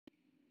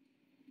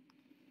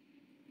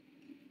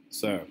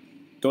So,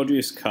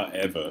 dodgiest cut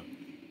ever.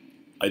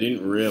 I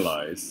didn't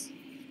realize,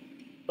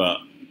 but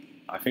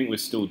I think we're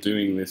still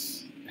doing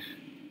this.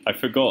 I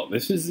forgot,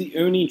 this is the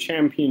only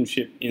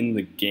championship in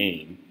the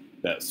game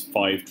that's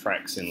 5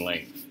 tracks in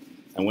length.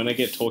 And when I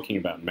get talking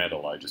about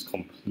metal, I just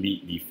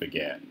completely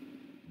forget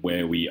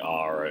where we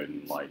are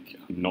and, like,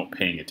 I'm not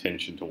paying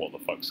attention to what the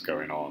fuck's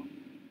going on.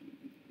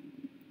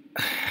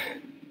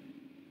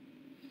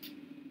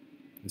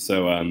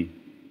 So,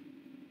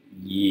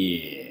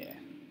 yeah.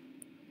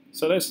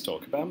 So let's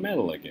talk about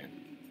metal again.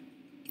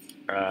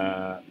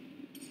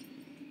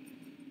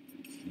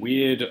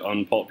 Weird,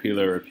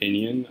 unpopular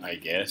opinion, I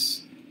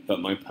guess, but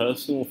my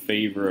personal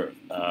favorite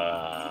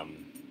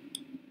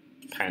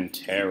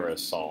Pantera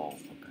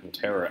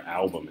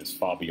album is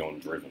Far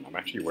Beyond Driven. I'm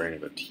actually wearing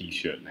the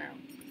t-shirt now.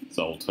 It's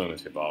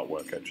alternative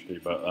artwork, actually,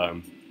 but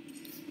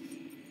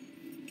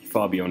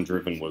Far Beyond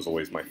Driven was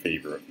always my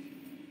favorite.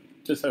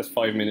 Just has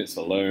 5 minutes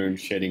alone,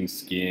 shedding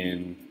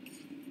skin.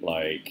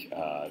 Like,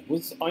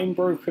 was I'm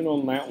Broken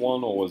on that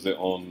one, or was it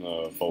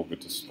on Vulgar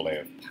Display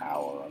of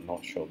Power? I'm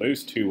not sure.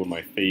 Those two were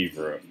my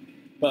favorite.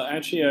 But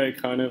actually, I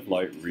kind of,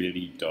 like,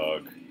 really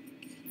dug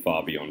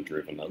Far Beyond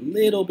Driven a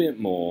little bit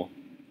more.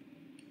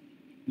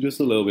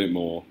 Just a little bit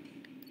more.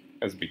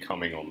 As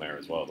Becoming on there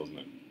as well, doesn't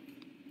it?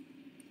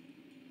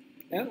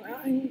 And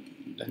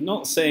I'm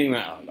not saying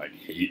that I, like,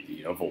 hate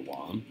the other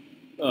one.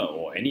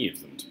 Or any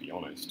of them, to be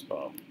honest.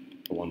 Well,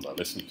 the ones I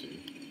listen to.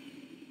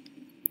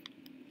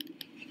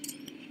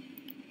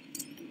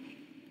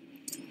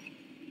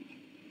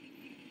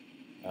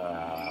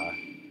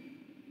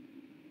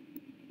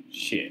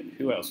 Shit,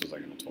 who else was I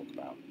going to talk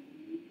about?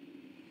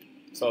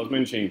 So I was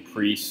mentioning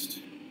Priest.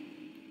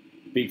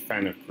 Big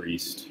fan of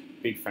Priest.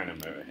 Big fan of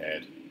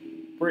Motorhead.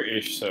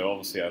 British, so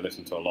obviously I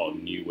listen to a lot of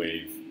new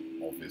wave,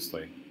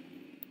 obviously.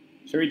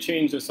 Shall we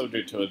change the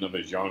subject to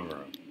another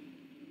genre?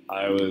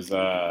 I was,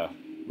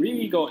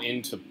 really got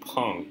into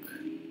punk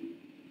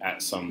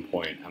at some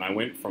point, and I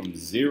went from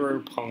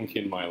zero punk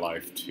in my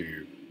life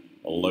to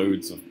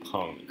loads of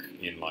punk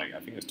in, like, I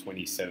think it was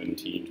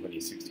 2017,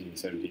 2016,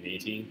 17,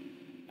 18.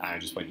 And I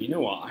just went, you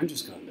know what, I'm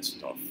just going to listen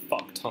to a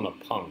fuck ton of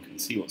punk and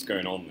see what's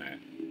going on there.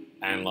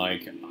 And,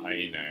 like,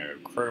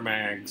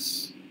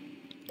 Cro-Mags,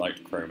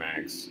 liked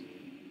Cro-Mags,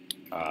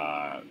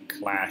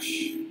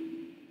 Clash,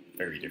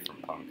 very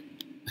different punk,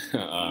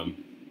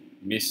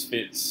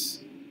 Misfits,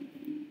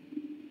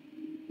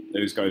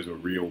 those guys were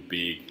real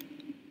big.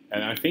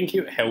 And I think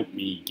it helped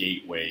me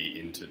gateway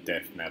into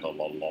death metal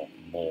a lot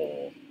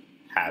more,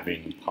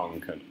 having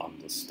punk and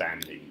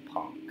understanding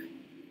punk.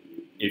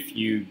 If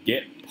you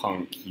get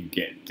punk, you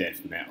get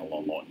death metal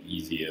a lot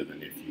easier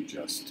than if you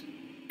just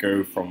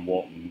go from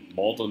what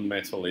modern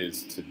metal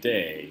is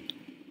today,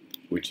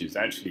 which is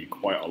actually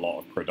quite a lot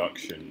of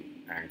production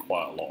and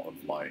quite a lot of,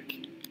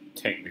 like,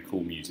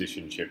 technical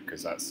musicianship,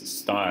 because that's the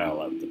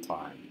style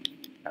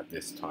at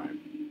this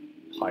time.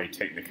 High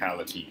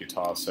technicality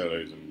guitar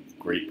solos and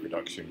great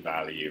production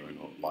value and,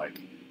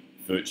 like,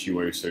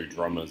 virtuoso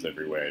drummers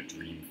everywhere,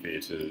 Dream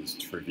Theaters,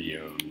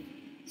 Trivium,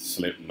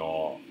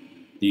 Slipknot,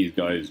 these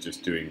guys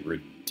just doing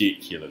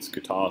ridiculous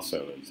guitar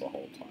solos the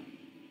whole time.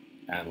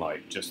 And,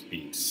 like, just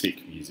being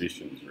sick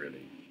musicians,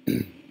 really.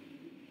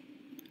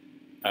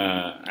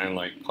 And,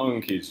 like,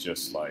 punk is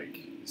just, like,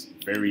 it's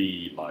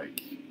very,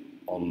 like,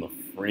 on the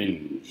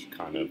fringe,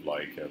 kind of,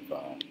 like, of,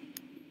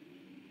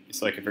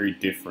 it's, like, a very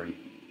different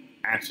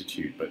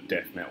attitude, but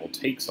death metal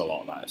takes a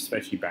lot of that,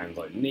 especially bands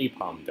like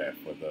Napalm Death,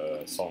 where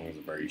the songs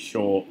are very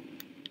short,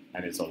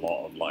 and it's a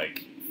lot of,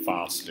 like,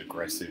 fast,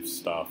 aggressive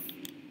stuff.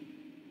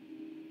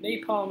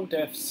 Napalm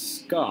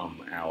Death's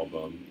Scum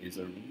album is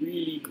a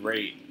really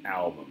great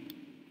album.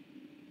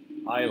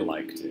 I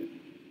liked it.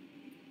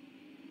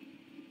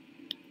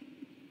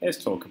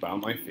 Let's talk about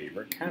my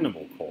favorite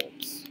Cannibal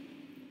Corpse.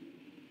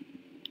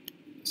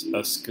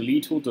 A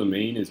Skeletal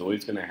Domain is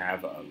always going to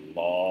have a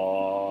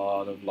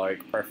lot of,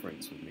 like,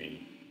 preference with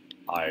me.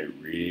 I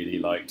really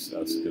liked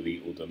A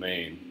Skeletal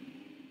Domain.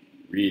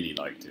 Really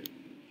liked it.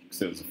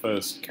 Because it was the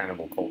first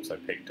Cannibal Corpse I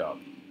picked up.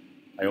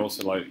 I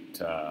also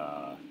liked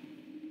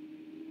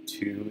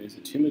is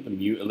it Tomb of the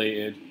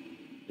Mutilated?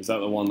 Is that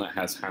the one that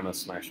has Hammer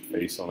Smashed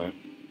Face on it?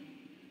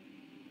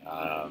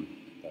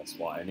 That's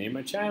why I named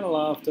my channel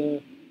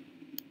after.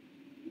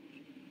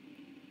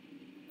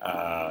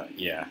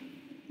 Yeah.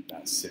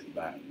 That's it.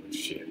 That was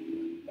shit.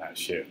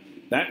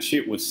 That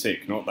shit was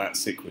sick, not that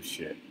sick was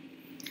shit.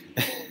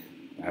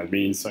 That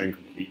means something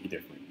completely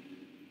different.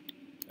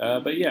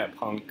 But yeah,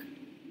 punk.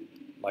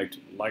 Liked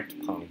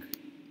punk.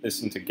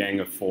 Listened to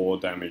Gang of Four,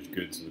 Damaged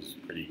Goods was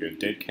pretty good.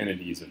 Dead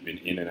Kennedys have been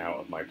in and out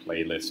of my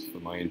playlist for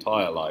my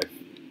entire life.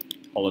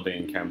 Holiday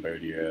in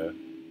Cambodia,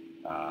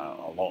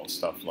 a lot of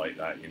stuff like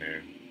that, you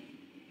know.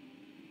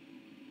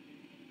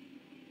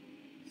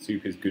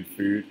 Soup is good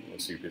food, or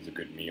soup is a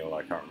good meal.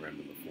 I can't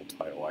remember the full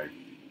title.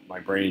 My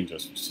brain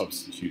just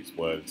substitutes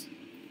words.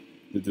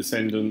 The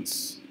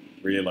Descendants,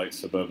 really like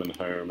Suburban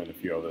Home and a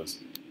few others.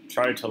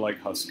 Tried to like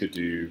Husker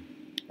Du,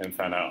 and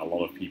found out a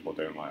lot of people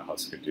don't like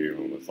Husker Du,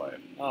 and was like,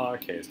 oh,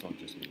 okay, it's not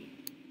just me.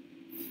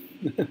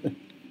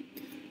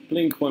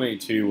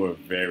 Blink-182 were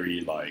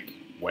very, like,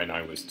 when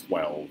I was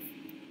 12,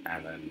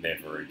 and then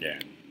never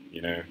again,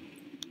 you know?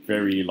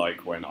 Very,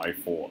 like, when I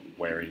thought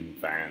wearing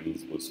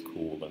Vans was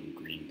cool, and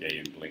Green Day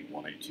and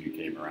Blink-182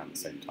 came around the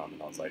same time,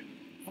 and I was like,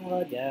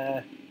 oh,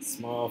 yeah,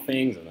 small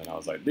things, and then I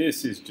was like,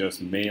 this is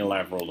just male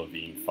Avril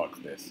Lavigne,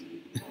 fuck this.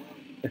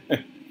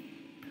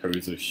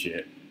 Poser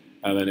shit.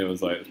 And then it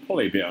was like, it's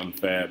probably a bit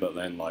unfair, but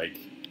then, like,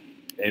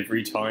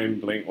 every time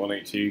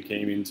Blink-182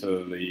 came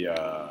into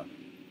the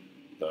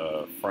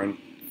front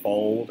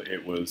fold,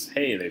 it was,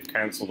 hey, they've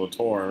cancelled a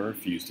tour and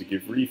refused to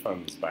give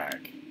refunds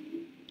back.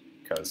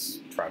 Because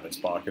Travis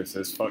Barker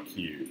says, fuck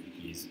you,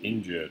 he's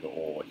injured,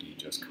 or he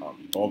just can't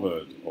be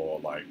bothered, or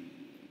like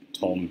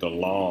Tom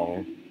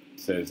DeLonge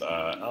says,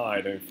 oh, I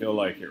don't feel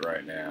like it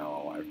right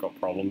now, I've got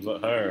problems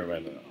at home,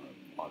 and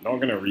I'm not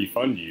going to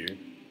refund you.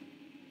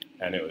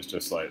 And it was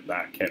just like,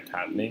 that kept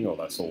happening, or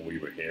that's all we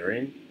were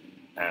hearing.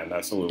 And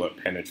that's all that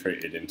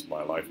penetrated into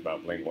my life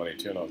about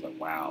Blink-182, and I was like,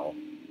 wow.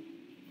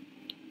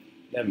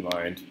 Never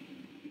mind.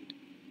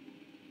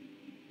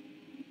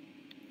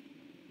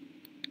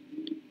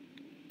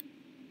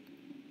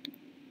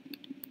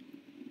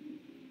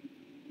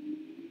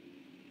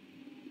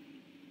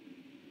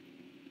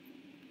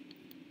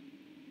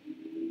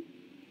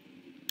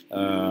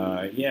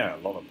 Yeah,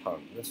 a lot of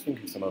punk. Let's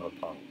think of some other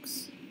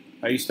punks.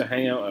 I used to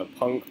hang out at a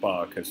punk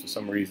bar because for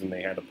some reason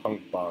they had a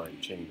punk bar in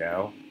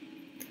Qingdao.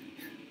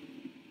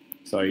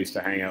 So I used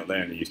to hang out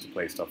there and they used to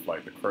play stuff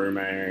like the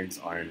Cro-Mags,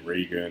 Iron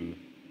Reagan,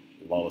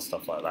 a lot of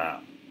stuff like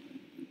that.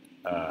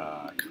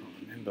 I can't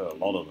remember a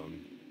lot of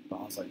them, but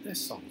I was like,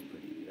 this song's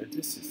pretty good,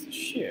 this is the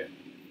shit.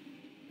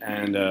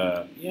 And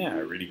yeah, I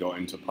really got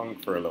into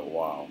punk for a little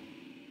while.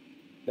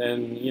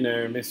 Then, you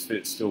know,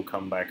 Misfits still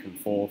come back and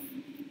forth.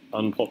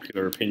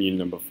 Unpopular opinion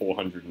number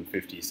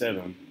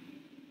 457.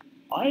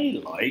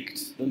 I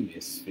liked the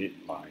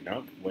Misfit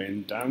lineup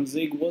when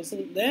Danzig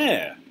wasn't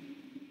there.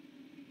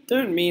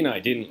 Don't mean I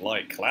didn't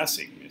like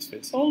classic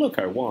Misfits. Oh look,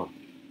 I won.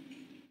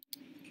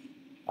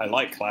 I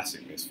like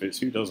classic Misfits.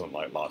 Who doesn't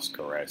like Last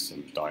Caress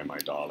and Die My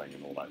Darling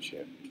and all that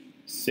shit?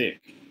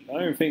 Sick. I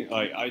don't think,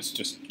 like, it's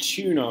just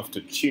tune after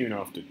tune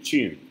after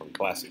tune from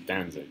classic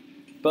Danzig.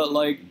 But,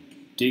 like,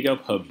 Dig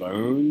Up Her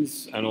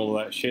Bones and all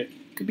that shit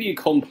could be a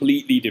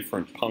completely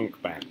different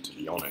punk band, to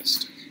be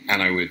honest. And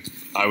I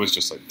was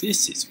just like,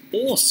 this is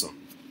awesome.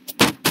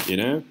 You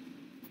know?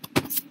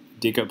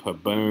 Dig Up Her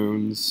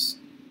Bones.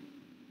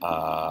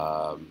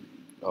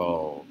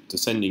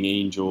 Descending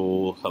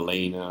Angel,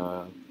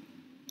 Helena,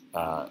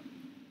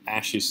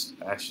 Ashes,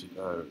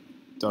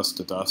 Dust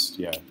to Dust,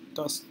 yeah.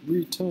 Dust,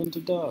 return to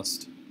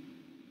dust.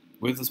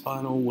 With the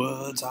final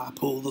words, I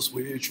pull the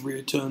switch,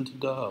 return to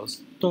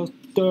dust. Dust,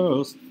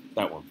 dust.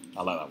 That one.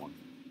 I like that one.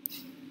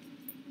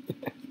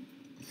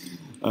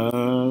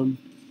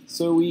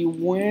 So we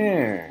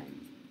went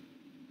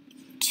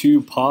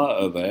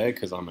two-parter there,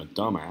 because I'm a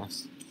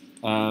dumbass.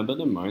 But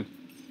never mind.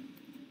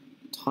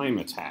 Time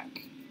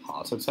Attack.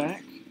 Heart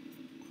Attack?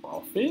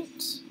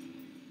 Profit?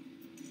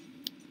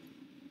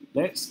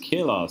 Let's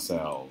Kill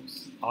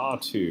Ourselves.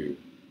 R2.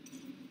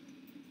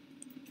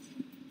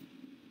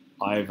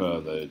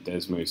 Either the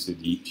Desmo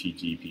Sedici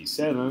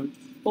GP7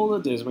 or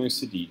the Desmo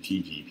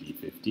Sedici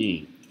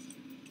GP15.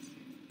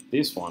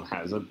 This one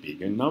has a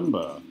bigger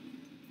number.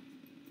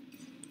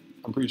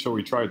 I'm pretty sure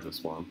we tried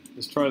this one.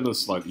 Let's try the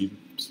slightly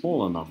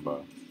smaller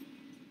number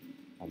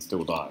and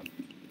still die.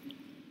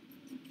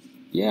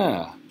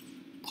 Yeah,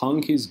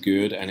 punk is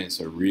good and it's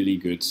a really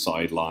good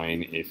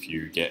sideline if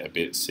you get a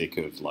bit sick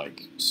of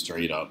like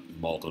straight up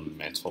modern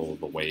metal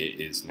the way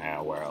it is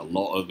now, where a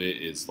lot of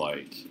it is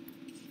like,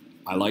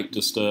 I like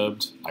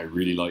Disturbed, I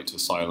really liked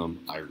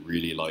Asylum, I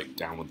really like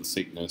Down with the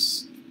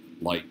Sickness,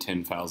 like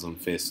 10,000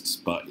 Fists,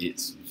 but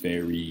it's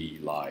very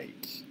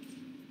like,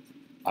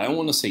 I don't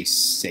want to say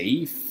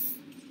safe,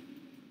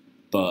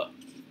 but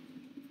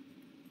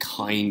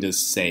kinda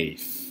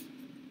safe,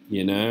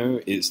 you know?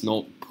 It's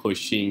not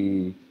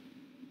pushing,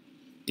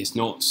 it's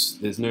not,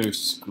 there's no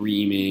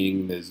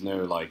screaming, there's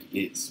no like,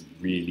 it's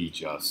really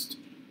just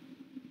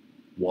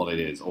what it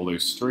is. Although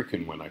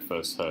Stricken, when I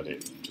first heard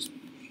it, just,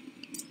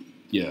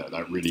 yeah,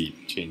 that really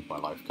changed my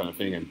life kind of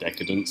thing, and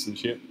Decadence and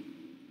shit.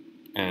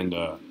 And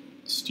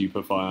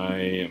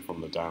Stupefy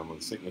from the Down with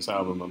the Sickness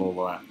album and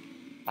all that.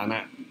 And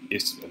that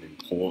is an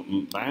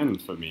important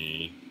band for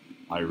me.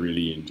 I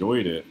really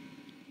enjoyed it.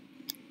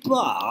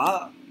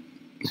 But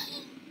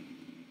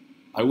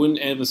I wouldn't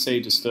ever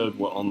say Disturbed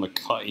were on the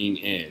cutting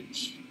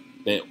edge.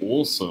 They're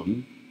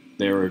awesome.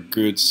 They're a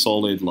good,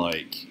 solid,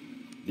 like,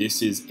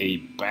 this is a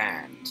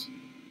band.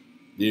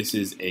 This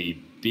is a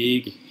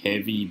big,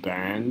 heavy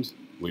band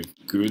with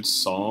good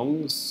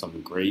songs,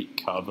 some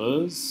great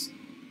covers,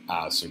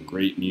 some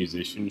great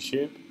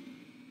musicianship.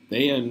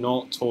 They are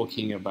not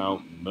talking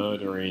about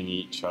murdering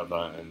each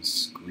other and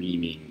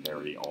screaming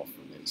very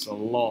often. It's a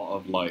lot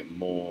of, like,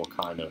 more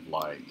kind of,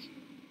 like,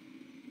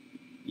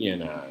 you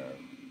know,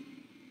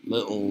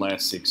 little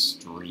less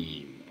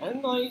extreme.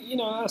 And, like, you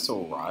know, that's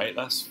alright,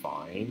 that's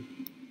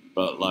fine.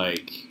 But,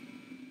 like,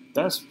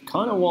 that's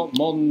kind of what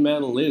modern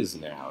metal is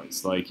now.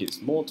 It's like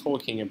it's more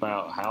talking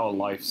about how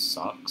life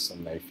sucks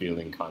and they're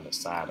feeling kind of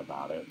sad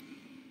about it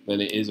than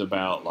it is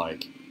about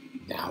like,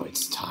 now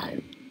it's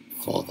time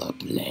for the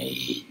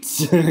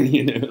blades.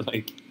 You know,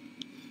 like,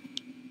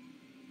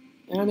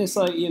 and it's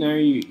like, you know,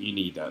 you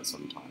need that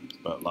sometimes,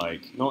 but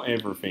like, not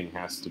everything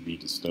has to be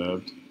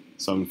disturbed.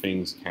 Some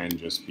things can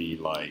just be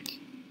like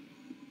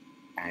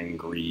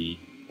angry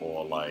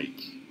or like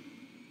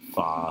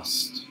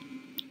fast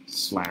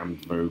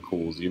slammed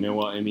vocals, you know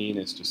what I mean?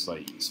 It's just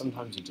like,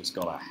 sometimes you just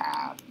gotta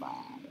have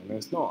that, and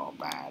it's not a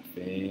bad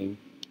thing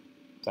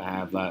to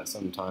have that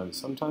sometimes.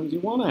 Sometimes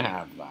you want to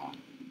have that,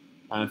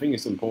 and I think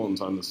it's important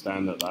to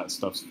understand that that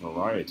stuff's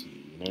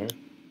variety, you know?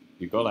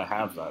 You gotta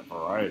have that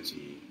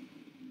variety.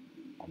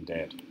 I'm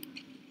dead.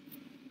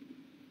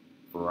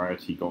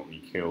 Variety got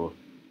me killed.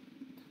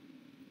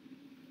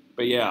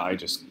 But yeah,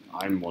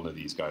 I'm one of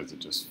these guys that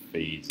just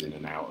fades in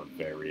and out of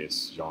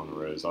various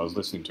genres. I was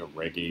listening to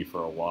reggae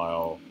for a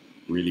while,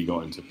 really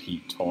got into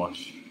Pete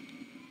Tosh.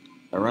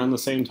 Around the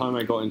same time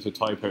I got into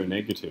Typo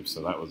Negative,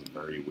 so that was a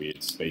very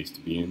weird space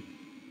to be in.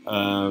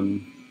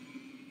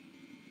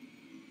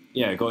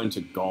 Yeah, I got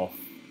into goth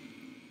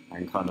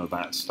and kind of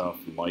that stuff,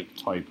 like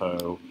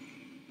Typo.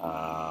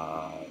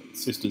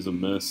 Sisters of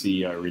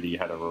Mercy, I really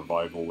had a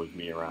revival with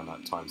me around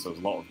that time, so there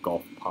was a lot of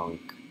goth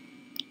punk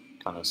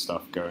kind of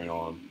stuff going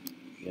on.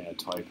 Yeah,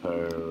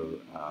 Typo.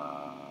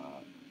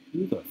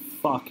 Who the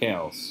fuck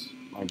else?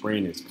 My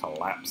brain is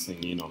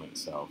collapsing in on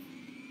itself.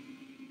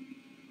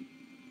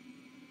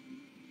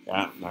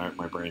 Yeah, no,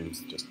 my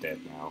brain's just dead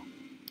now.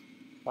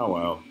 Oh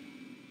well.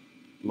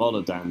 A lot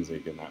of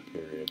Danzig in that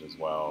period as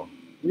well.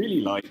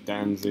 Really like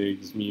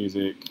Danzig's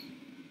music,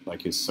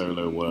 like his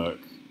solo work.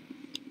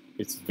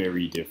 It's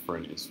very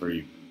different. It's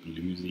very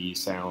bluesy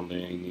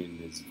sounding in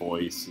his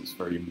voice. It's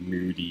very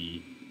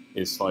moody.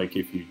 It's like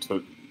if you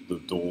took The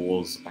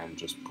Doors and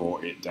just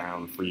brought it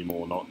down 3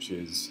 more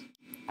notches.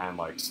 And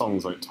like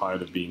songs like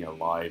Tired of Being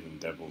Alive and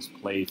Devil's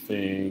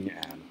Plaything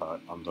and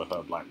Under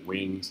Her Black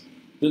Wings.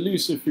 The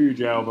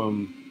Lucifuge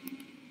album.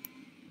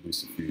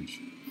 Lucifuge.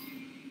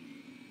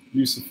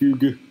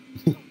 Lucifuge.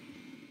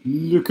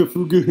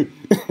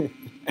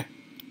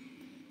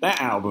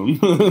 That album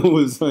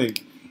was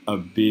like a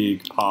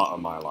big part of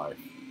my life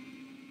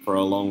for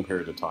a long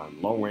period of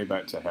time. Long Way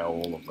Back to Hell,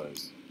 all of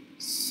those.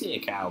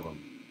 Sick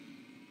album.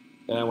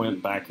 Then I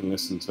went back and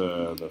listened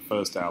to the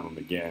first album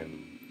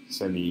again,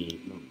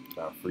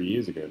 about 3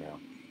 years ago now.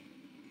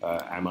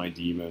 Am I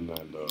Demon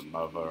and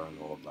Mother and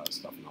all of that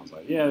stuff. And I was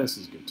like, yeah, this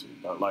is good too.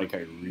 But like, I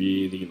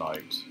really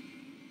liked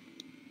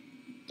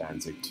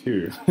Danzig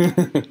too.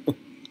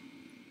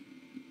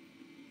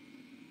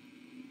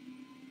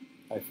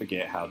 I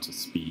forget how to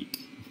speak.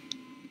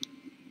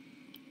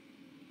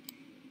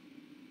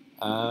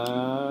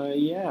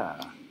 Yeah,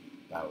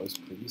 that was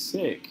pretty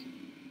sick.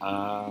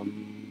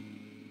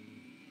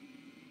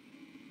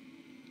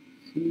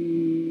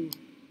 Who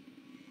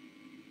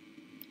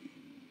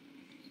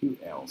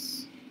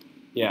else?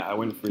 Yeah, I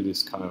went through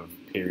this kind of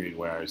period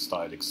where I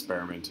started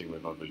experimenting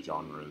with other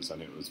genres,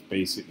 and it was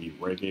basically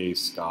reggae,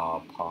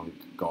 ska,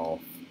 punk,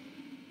 goth,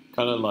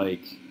 kind of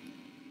like,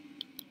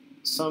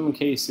 some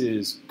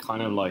cases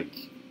kind of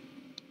like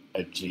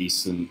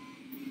adjacent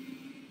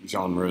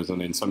genres,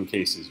 and in some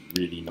cases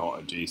really not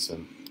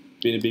adjacent.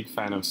 Been a big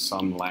fan of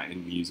some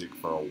Latin music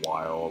for a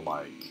while,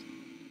 like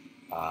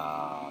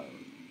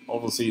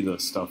obviously the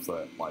stuff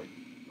that like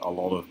a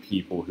lot of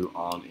people who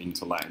aren't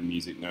into Latin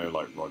music know,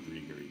 like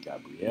Rodrigo y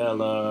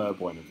Gabriela,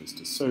 Buena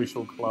Vista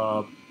Social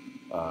Club,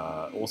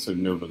 also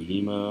Nova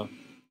Lima.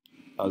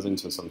 I was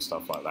into some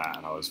stuff like that,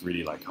 and I was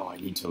really like, oh, I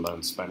need to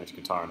learn Spanish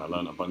guitar, and I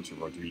learned a bunch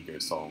of Rodrigo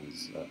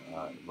songs,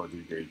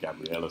 Rodrigo y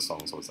Gabriela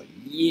songs. I was like,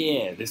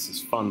 yeah, this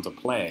is fun to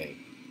play.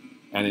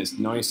 And it's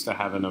nice to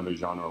have another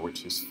genre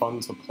which is fun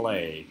to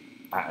play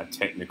at a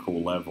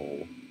technical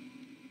level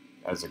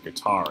as a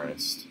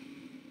guitarist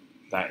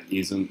that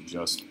isn't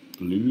just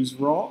blues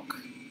rock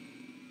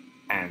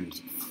and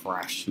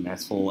thrash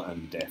metal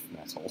and death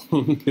metal.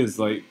 Because,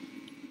 like,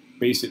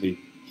 basically,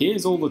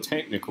 here's all the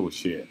technical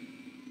shit,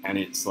 and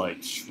it's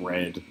like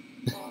shred.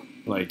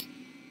 Like,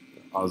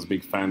 I was a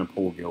big fan of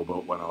Paul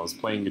Gilbert when I was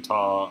playing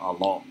guitar a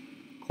lot.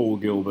 Paul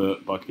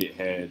Gilbert,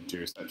 Buckethead,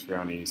 Joe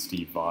Satriani,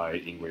 Steve Vai,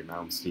 Yngwie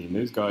Malmsteen,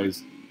 those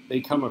guys, they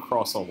come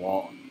across a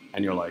lot,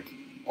 and you're like,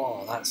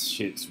 oh, that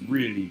shit's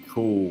really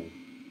cool.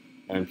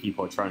 And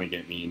people are trying to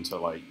get me into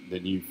like the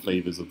new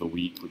flavors of the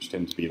week, which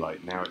tend to be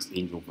like, now it's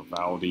Angel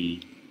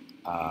Vivaldi.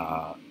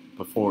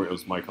 Before it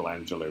was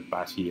Michelangelo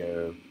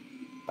Battio.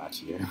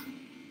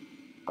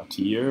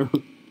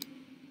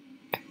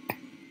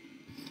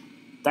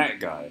 That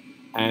guy.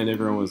 And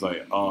everyone was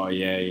like, oh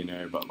yeah, you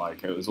know, but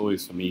like, it was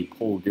always for me,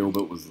 Paul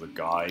Gilbert was the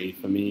guy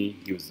for me.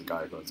 He was the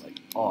guy who was like,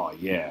 oh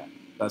yeah,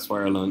 that's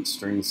where I learned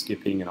string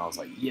skipping, and I was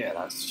like, yeah,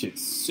 that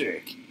shit's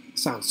sick. It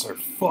sounds so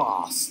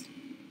fast.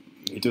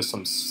 He does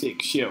some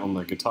sick shit on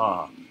the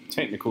guitar.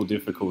 Technical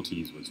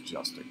Difficulties was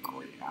just a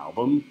great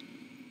album.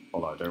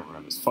 Although I don't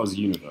remember. It's Fuzz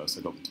Universe,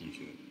 I got the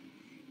t-shirt.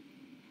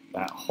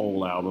 That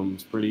whole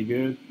album's pretty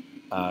good.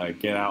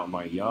 Get Out of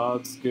My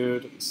Yard's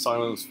good.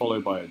 Silence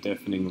followed by a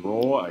deafening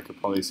roar. I could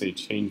probably say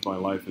Changed My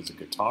Life as a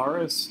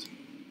Guitarist.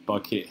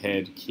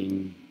 Buckethead,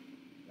 King...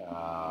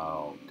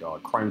 oh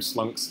god, Crime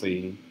Slunk's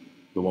theme.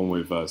 The one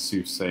with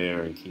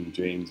Soothsayer and King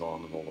James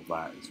on and all of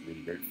that is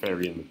really great.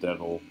 Fairy and the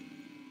Devil.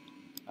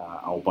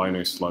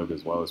 Albino Slug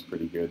as well is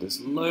pretty good.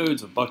 There's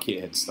loads of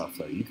Buckethead stuff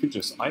though. You could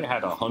just... I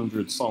had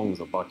 100 songs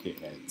of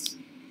Bucketheads.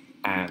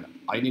 And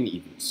I didn't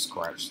even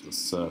scratch the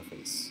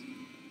surface.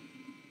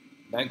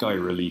 That guy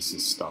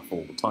releases stuff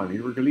all the time. He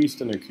released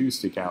an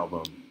acoustic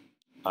album,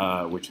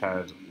 which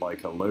had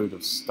like a load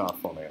of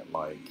stuff on it,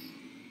 like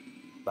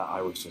that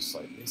I was just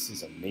like, this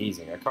is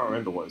amazing. I can't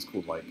remember what it's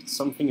called, like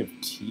something of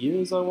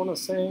Tears, I want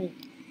to say.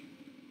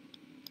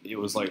 It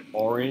was like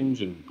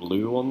orange and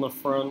blue on the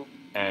front,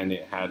 and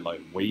it had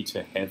like Way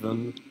to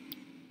Heaven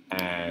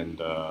and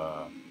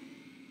All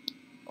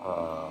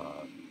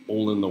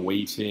in the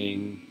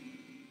Waiting,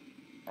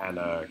 and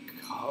a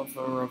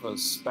cover of a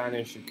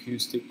Spanish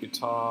acoustic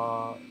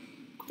guitar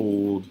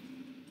called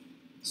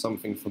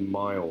something from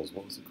Miles.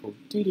 What was it called?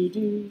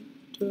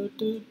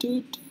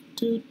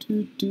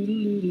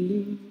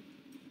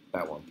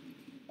 That one.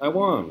 I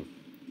won.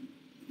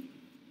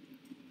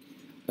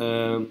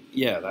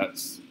 Yeah,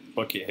 that's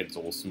Buckethead's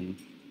awesome.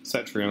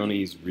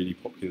 Satriani's really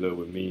popular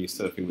with me.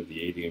 Surfing with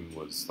the Alien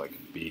was like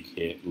a big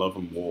hit. Love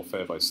and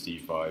Warfare by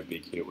Steve Vai,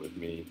 big hit with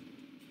me.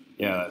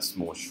 Yeah, that's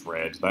more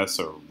shred. That's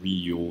a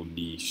real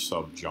niche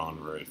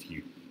subgenre. If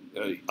you,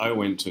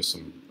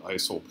 I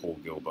saw Paul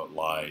Gilbert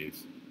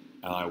live,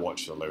 and I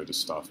watched a load of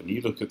stuff. And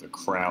you look at the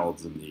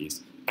crowds in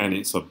these, and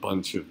it's a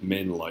bunch of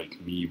men like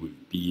me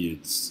with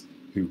beards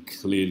who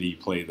clearly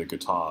play the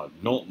guitar,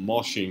 not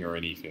moshing or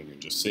anything,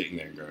 and just sitting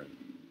there going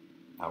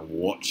and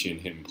watching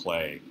him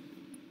play.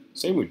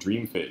 Same with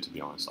Dream Theater, to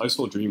be honest. I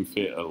saw Dream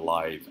Theater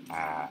live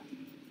at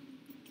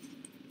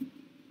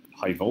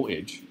High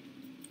Voltage.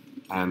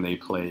 And they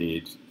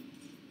played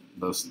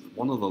the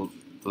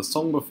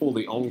song before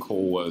the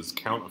encore was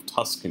Count of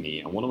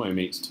Tuscany, and one of my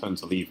mates turned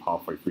to leave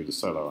halfway through the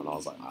solo, and I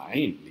was like, I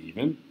ain't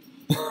leaving.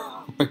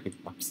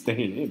 I'm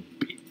staying in,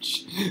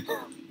 bitch.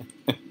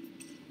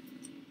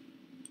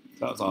 So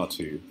that's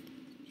R2.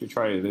 Should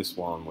try this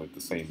one with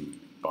the same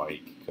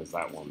bike, because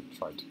that one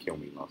tried to kill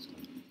me last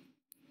time.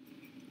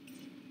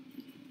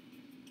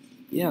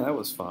 Yeah, that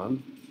was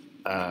fun.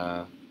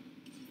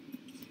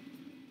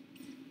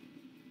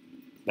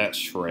 That's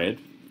shred.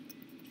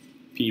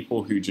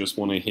 People who just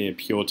want to hear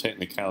pure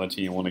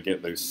technicality and want to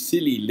get those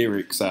silly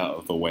lyrics out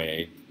of the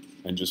way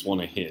and just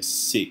want to hear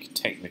sick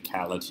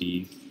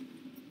technicality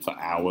for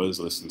hours,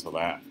 listen to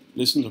that.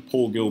 Listen to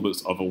Paul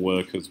Gilbert's other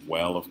work as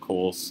well, of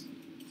course.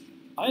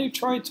 I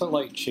tried to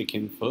like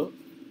Chicken Foot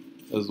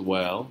as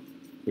well,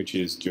 which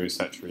is Joe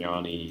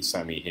Satriani,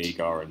 Sammy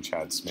Hagar, and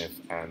Chad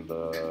Smith, and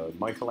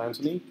Michael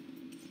Anthony.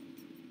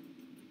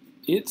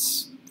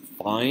 It's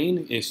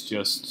fine, it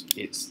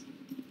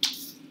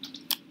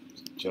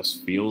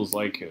just feels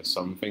like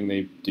something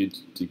they did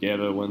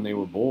together when they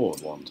were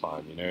bored one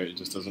time, you know? It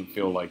just doesn't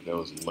feel like there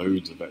was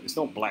loads of it. It's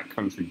not Black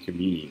Country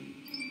Communion.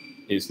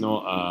 It's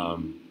not,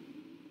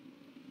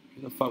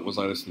 who the fuck was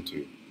I listening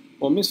to?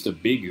 Well, Mr.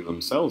 Big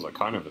themselves are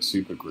kind of a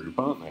super group,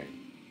 aren't they?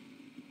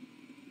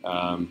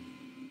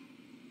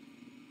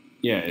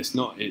 Yeah, it's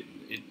not, it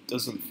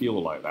doesn't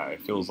feel like that.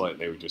 It feels like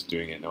they were just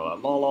doing it and they were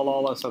like, la la la,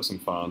 let's have some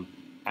fun.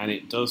 And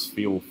it does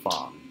feel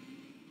fun,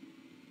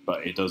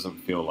 but it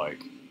doesn't feel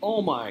like,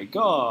 oh my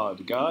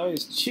god,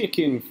 guys,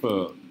 Chicken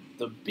Foot,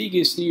 the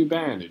biggest new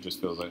band. It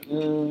just feels like,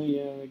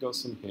 yeah, they got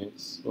some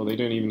hits. Well, they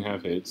don't even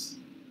have hits.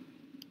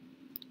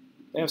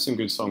 They have some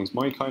good songs.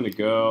 My Kind of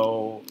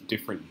Girl,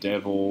 Different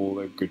Devil,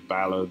 they're good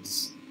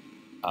ballads.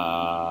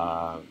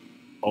 Oh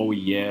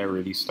Yeah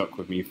really stuck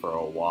with me for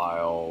a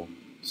while.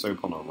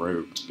 Soap on a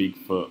Rope,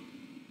 Bigfoot.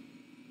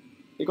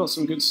 They got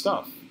some good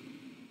stuff.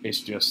 It's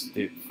just,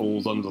 it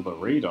falls under the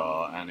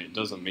radar and it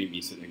doesn't make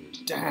me sit there and go,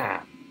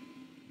 damn,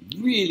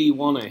 really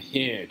want to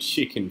hear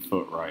Chicken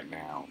Foot right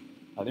now.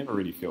 I never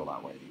really feel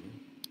that way, you know?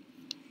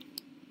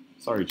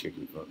 Sorry,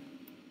 Chicken Foot.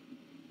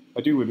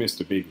 I do with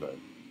Mr. Big, though.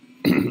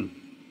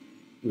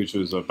 Which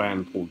was a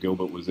band Paul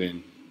Gilbert was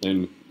in.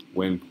 Then,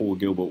 when Paul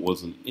Gilbert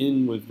wasn't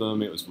in with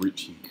them, it was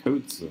Richie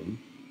Kotzen,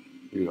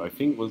 who I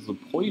think was the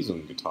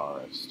Poison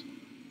guitarist.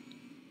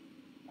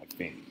 I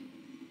think.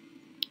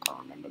 Can't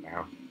remember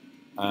now.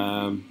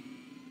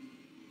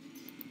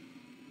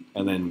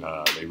 And then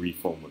they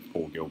reformed with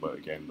Paul Gilbert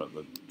again, but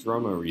the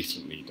drummer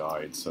recently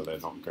died, so they're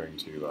not going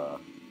to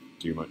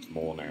do much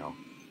more now.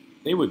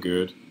 They were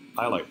good.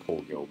 I like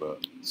Paul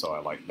Gilbert, so I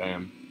like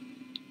them.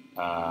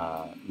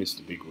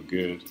 Mr. Big were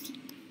good.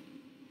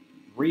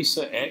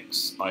 Racer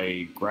X,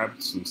 I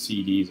grabbed some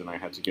CDs and I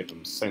had to get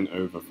them sent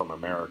over from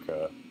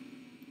America,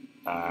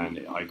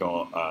 and I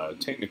got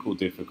Technical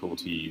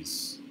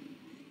Difficulties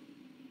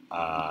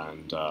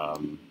and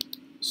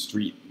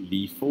Street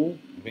Lethal,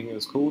 I think it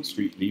was called,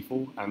 Street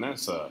Lethal, and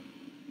that's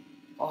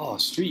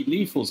Street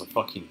Lethal's a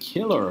fucking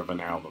killer of an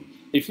album.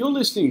 If you're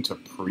listening to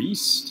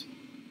Priest,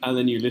 and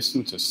then you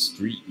listen to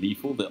Street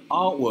Lethal, the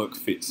artwork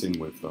fits in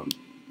with them,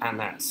 and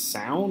that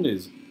sound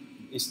is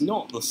it's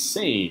not the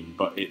same,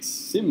 but it's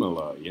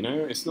similar. You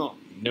know, it's not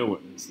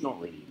it's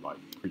not really like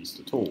Priest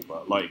at all,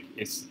 but like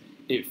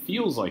it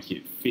feels like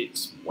it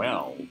fits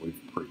well with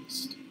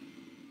Priest.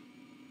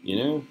 You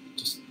know,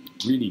 just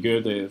really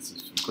good. There's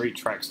some great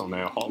tracks on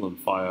there. Hotland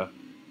Fire.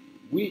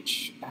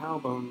 Which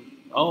album?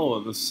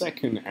 Oh, the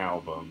second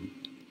album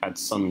had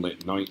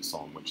Sunlit Nights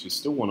on, which is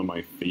still one of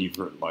my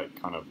favorite,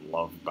 like, kind of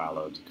love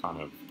ballad,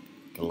 kind of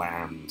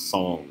glam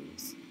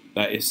songs.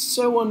 That is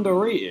so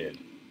underrated.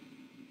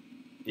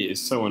 It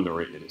is so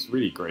underrated. It's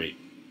really great.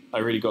 I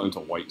really got into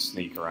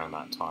Whitesnake around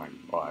that time.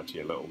 Well,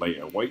 actually, a little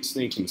later.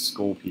 Whitesnake and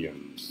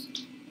Scorpions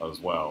as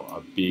well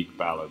are big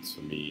ballads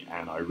for me,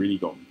 and I really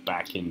got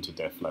back into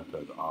Def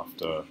Leppard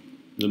after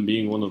them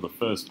being one of the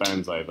first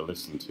bands I ever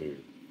listened to.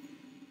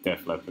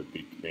 Def Leppard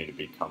made a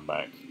big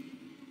comeback.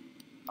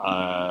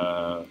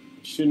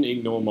 Shouldn't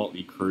ignore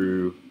Motley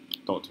Crue.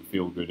 Dr.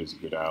 Feelgood is a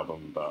good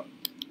album, but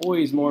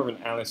always more of an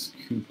Alice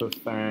Cooper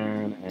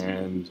fan,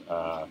 and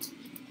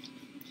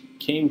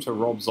came to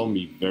Rob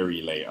Zombie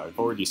very late. I've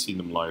already seen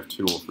them live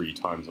 2 or 3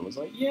 times and was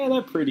like, yeah,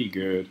 they're pretty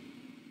good.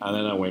 And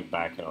then I went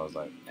back and I was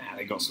like, nah,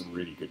 they got some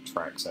really good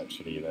tracks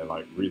actually. They're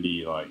like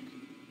really like,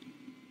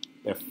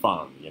 they're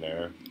fun, you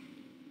know?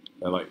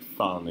 They're like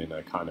fun in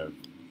a kind of,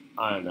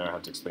 I don't know how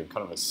to explain,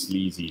 kind of a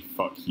sleazy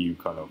fuck you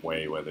kind of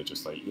way where they're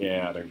just like,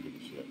 yeah, I don't give a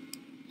shit.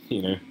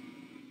 You know?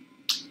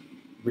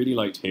 Really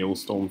liked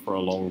Hailstorm for a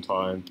long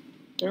time.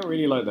 Don't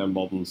really like their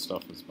modern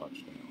stuff as much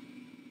now.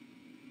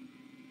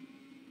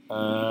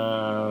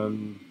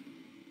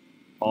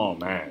 Oh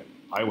man,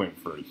 I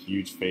went through a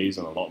huge phase,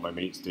 and a lot of my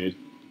mates did,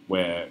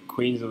 where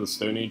Queens of the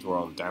Stone Age were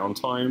on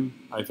downtime,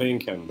 I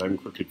think, and then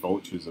Crooked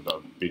Vultures had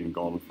been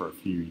gone for a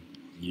few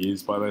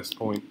years by this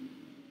point.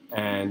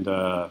 And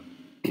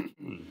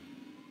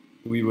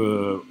we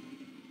were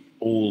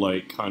all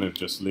like kind of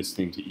just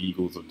listening to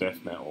Eagles of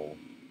Death Metal.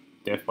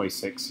 Death by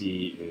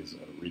Sexy is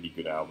a really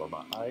good album.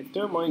 I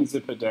don't mind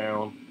Zipper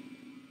Down.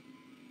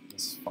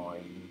 It's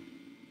fine.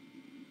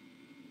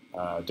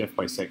 Death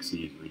by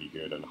Sexy is really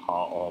good, and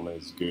Heart On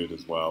is good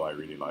as well. I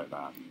really like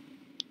that.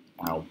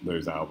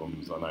 Those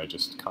albums, and I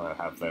just kind of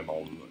have them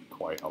on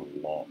quite a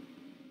lot.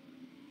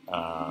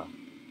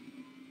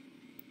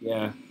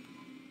 Yeah.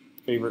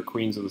 Favorite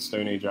Queens of the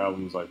Stone Age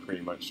albums, I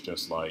pretty much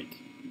just like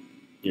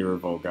Era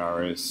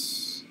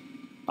Vulgaris,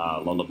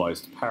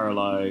 Lullabies to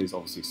Paralyze,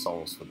 obviously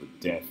Songs for the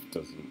Deaf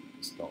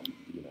it's not,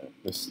 you know,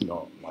 it's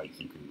not like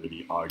you can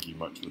really argue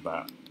much with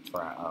that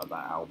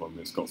that album.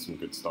 It's got some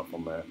good stuff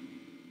on there.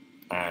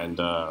 And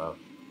I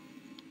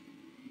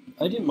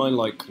didn't mind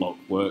Like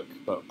Clockwork,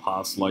 but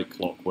past Like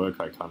Clockwork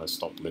I kind of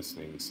stopped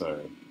listening,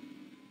 so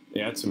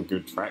it had some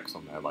good tracks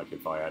on there, like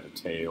If I Had a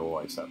Tail,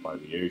 I Sat by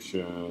the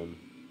Ocean,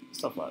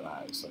 stuff like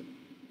that. It's like,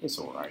 it's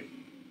alright.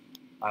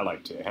 I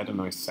liked it. It had a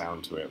nice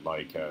sound to it,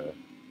 like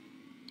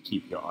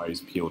Keep Your Eyes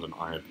Peeled and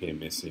Eye Appear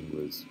Missing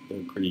they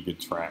were pretty good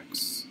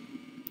tracks.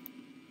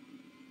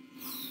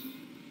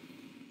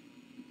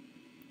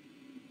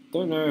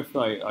 Don't know if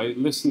I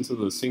listened to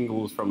the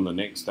singles from the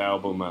next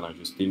album and I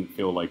just didn't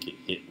feel like it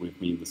hit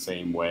with me the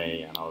same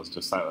way, and I was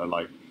just out there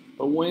like,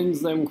 but when's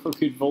them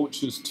Crooked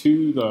Vultures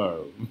 2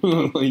 though?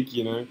 Like,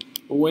 you know,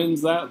 but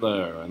when's that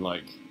though? And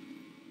like,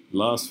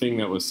 last thing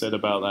that was said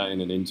about that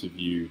in an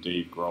interview,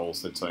 Dave Grohl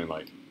said something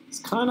like, it's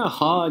kind of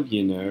hard,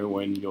 you know,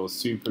 when your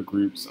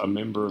supergroup's a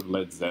member of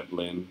Led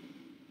Zeppelin,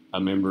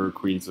 a member of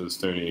Queens of the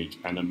Stone Age,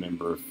 and a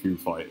member of Foo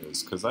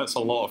Fighters, because that's a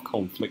lot of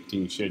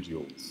conflicting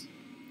schedules.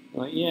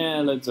 Like,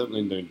 yeah, Led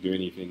Zeppelin don't do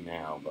anything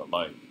now, but,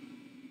 like,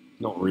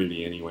 not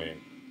really anyway.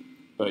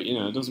 But, you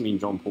know, it doesn't mean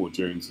John Paul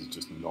Jones is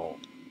just not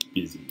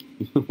busy.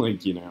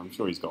 Like, you know, I'm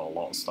sure he's got a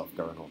lot of stuff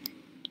going on.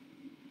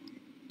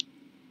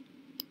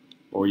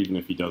 Or even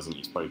if he doesn't,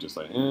 he's probably just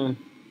like,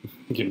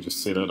 he can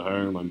just sit at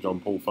home, I'm John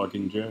Paul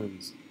fucking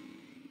Jones.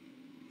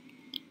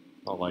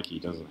 Not like he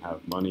doesn't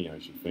have money, I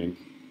should think.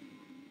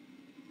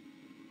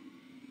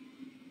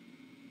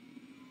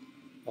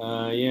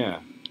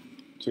 Yeah.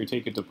 So we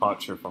take a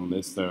departure from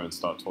this, though, and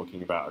start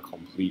talking about a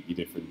completely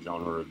different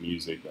genre of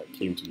music that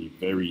came to me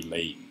very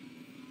late.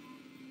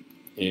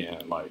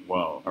 Yeah, like,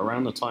 well,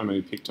 around the time I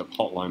picked up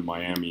Hotline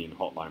Miami and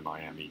Hotline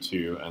Miami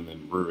 2, and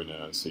then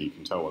Ruiner, so you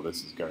can tell where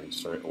this is going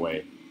straight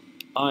away.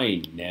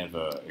 I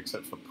never,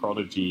 except for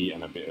Prodigy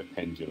and a bit of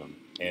Pendulum,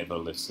 ever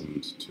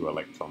listened to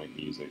electronic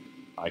music.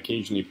 I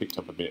occasionally picked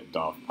up a bit of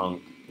Daft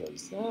Punk,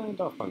 because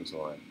Daft Punk's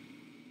alright.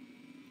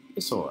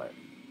 It's alright.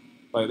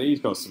 Like,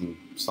 he's got some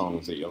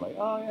songs that you're like,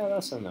 oh yeah,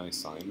 that's a nice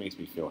song, it makes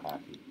me feel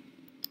happy.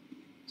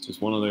 It's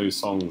just one of those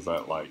songs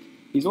that, like,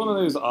 he's one of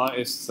those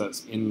artists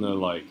that's in the,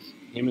 like,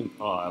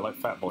 I like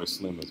Fatboy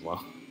Slim as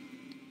well.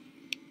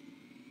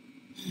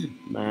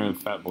 Man,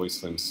 Fatboy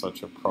Slim's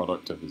such a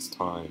product of his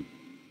time.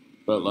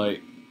 But,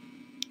 like,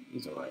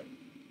 he's alright.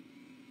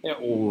 They're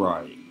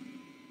alright.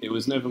 It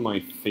was never my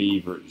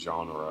favorite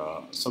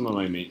genre. Some of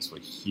my mates were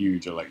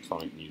huge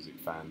electronic music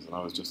fans, and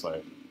I was just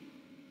like,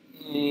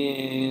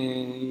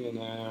 you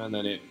know, and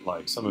then it,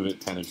 like, some of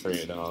it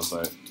penetrated, and I was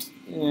like,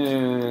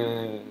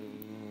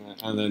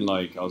 and then,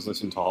 like, I was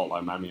listening to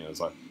Hotline Miami, and I was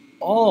like,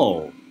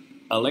 oh,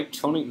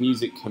 electronic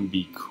music can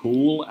be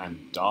cool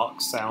and dark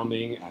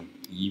sounding and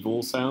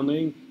evil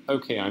sounding,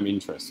 okay, I'm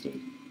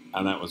interested.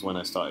 And that was when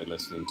I started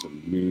listening to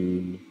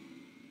Moon,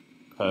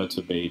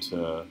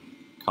 Perturbator,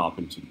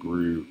 Carpenter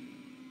Brute,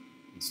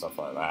 and stuff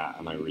like that.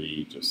 And I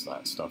really just,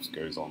 that stuff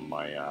goes on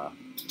my,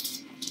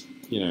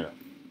 you know,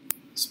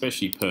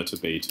 especially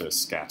Perturbator,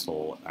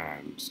 Scattle,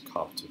 and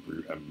Carpenter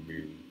Brute and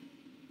Moon.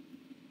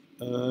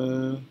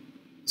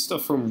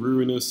 Stuff from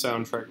Ruinous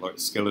soundtrack like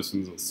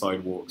Skeletons and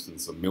Sidewalks and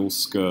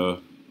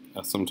Zamilska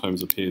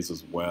sometimes appears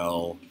as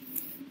well.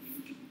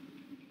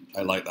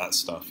 I like that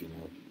stuff, you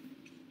know.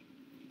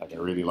 Like, I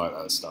really like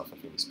that stuff. I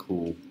think it's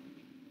cool.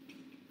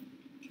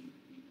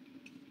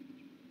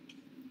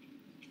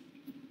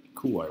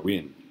 Cool, I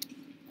win.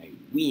 I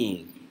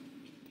win.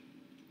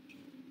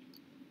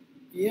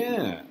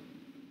 Yeah.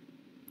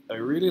 I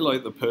really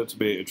like the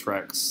Perturbator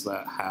tracks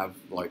that have,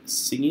 like,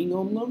 singing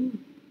on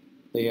them.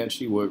 They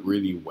actually work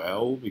really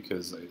well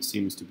because it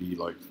seems to be,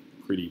 like,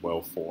 pretty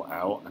well thought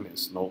out and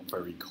it's not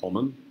very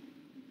common.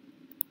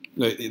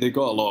 They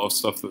got a lot of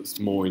stuff that's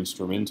more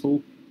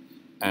instrumental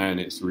and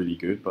it's really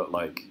good, but,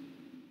 like,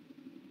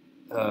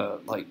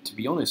 to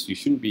be honest, you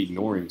shouldn't be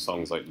ignoring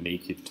songs like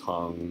Naked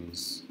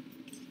Tongues,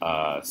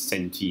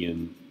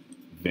 Sentient,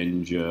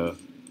 Venger,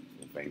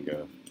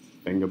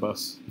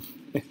 Bus.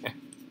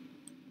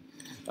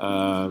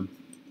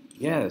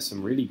 Yeah, there's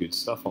some really good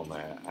stuff on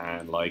there,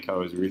 and like I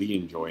was really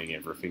enjoying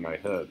everything I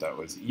heard. That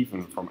was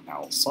even from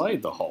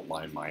outside the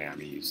Hotline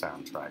Miami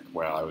soundtrack,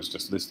 where I was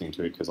just listening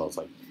to it because I was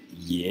like,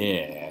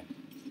 yeah,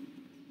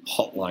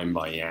 Hotline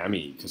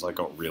Miami, because I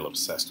got real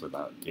obsessed with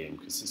that game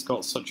because it's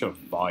got such a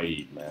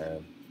vibe,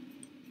 man.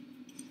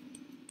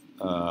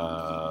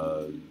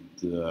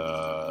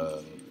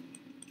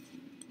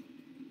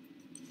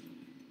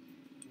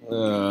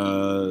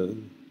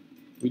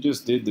 We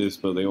just did this,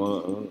 but they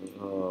want.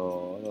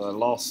 I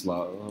lost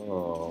that.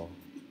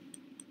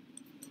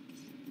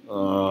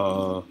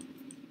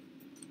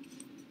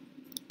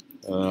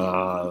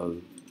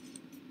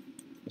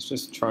 Let's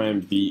just try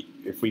and beat.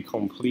 If we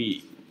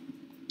complete.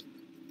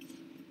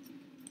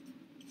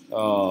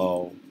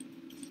 Oh.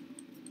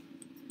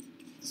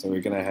 So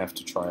we're gonna have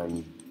to try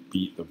and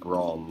beat the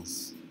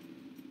bronze.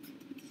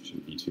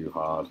 Shouldn't be too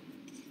hard.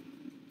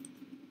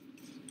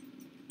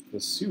 The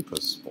Super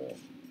Sport.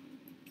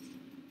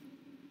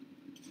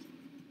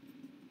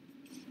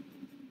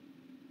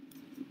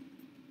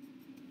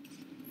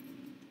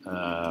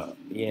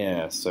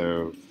 Yeah,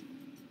 so,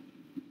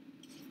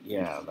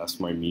 yeah, that's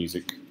my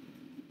music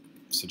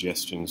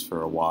suggestions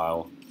for a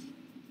while.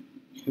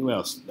 Who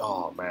else?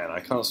 Oh, man, I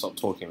can't stop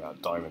talking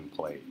about Diamond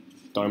Plate.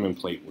 Diamond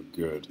Plate were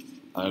good.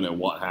 I don't know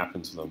what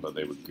happened to them, but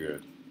they were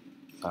good.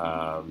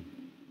 Let's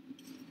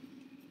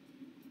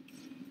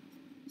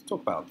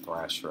talk about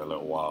thrash for a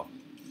little while.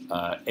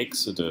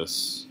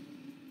 Exodus,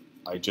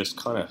 I just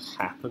kind of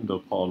happened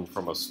upon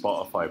from a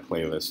Spotify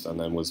playlist and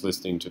then was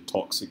listening to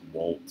Toxic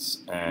Waltz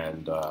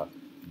and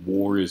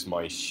War is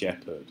My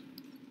Shepherd.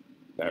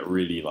 That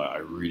really, I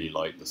really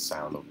like the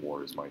sound of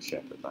War is My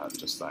Shepherd.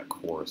 That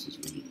chorus is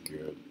really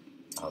good.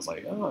 I was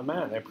like, oh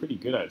man, they're pretty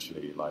good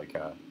actually. Like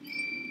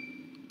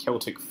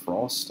Celtic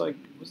Frost,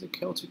 was it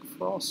Celtic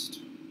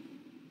Frost?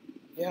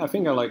 Yeah, I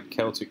think I like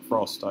Celtic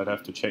Frost. I'd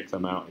have to check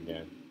them out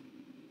again.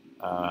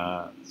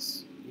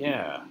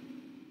 Yeah,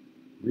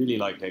 really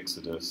liked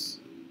Exodus.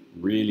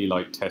 Really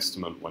liked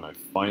Testament when I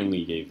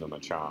finally gave them a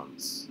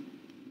chance.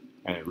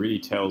 And it really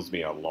tells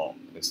me a lot.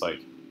 It's like,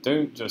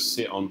 don't just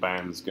sit on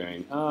bands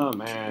going, oh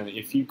man,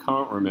 if you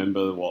can't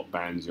remember what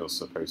bands you're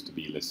supposed to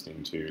be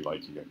listening to,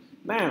 like you go,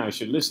 man, I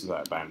should listen to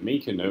that band.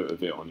 Make a note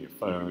of it on your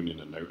phone in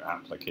a note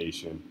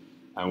application.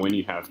 And when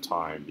you have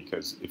time,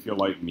 because if you're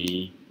like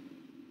me,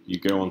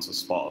 you go onto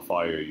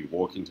Spotify or you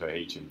walk into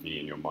a HMV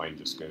and your mind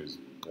just goes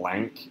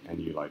blank and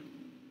you're like,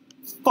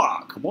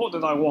 fuck, what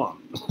did I want?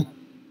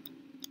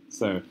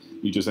 So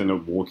you just end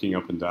up walking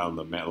up and down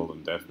the metal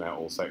and death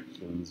metal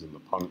sections and the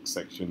punk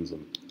sections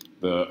and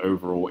the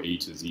overall A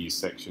to Z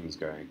sections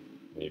going,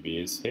 maybe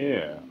it's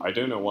here. I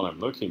don't know what I'm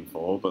looking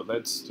for, but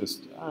let's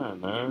just, I don't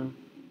know.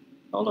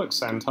 Oh, look,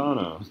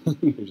 Santana.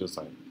 You're just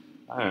like,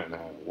 I don't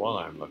know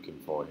what I'm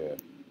looking for here.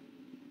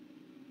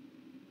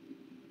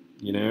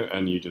 You know,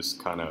 and you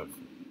just kind of,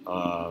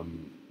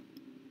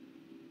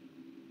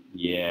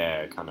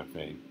 yeah, kind of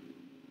thing.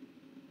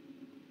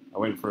 I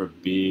went for a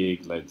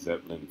big Led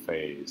Zeppelin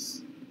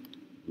phase,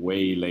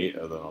 way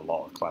later than a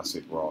lot of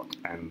classic rock,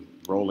 and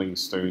Rolling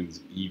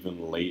Stones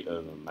even later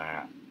than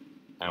that,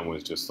 and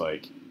was just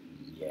like,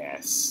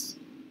 yes.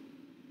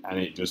 And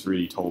it just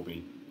really told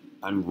me,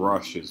 and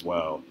Rush as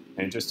well,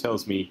 and it just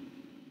tells me,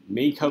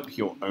 make up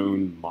your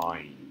own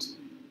mind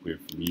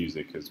with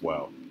music as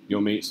well.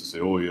 Your mates will say,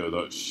 oh yeah,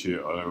 that's shit,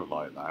 I don't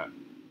like that.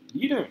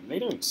 They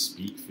don't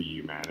speak for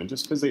you, man, and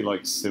just because they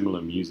like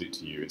similar music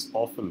to you, it's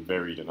often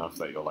varied enough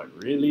that you're like,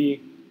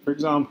 really? For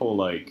example,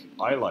 like,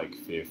 I like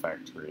Fear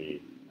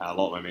Factory, and a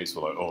lot of my mates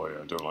were like, oh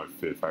yeah, I don't like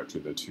Fear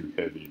Factory, they're too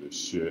heavy, they're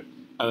shit.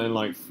 And then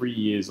like 3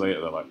 years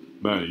later, they're like,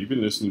 man, you've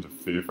been listening to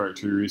Fear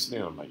Factory recently?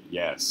 And I'm like,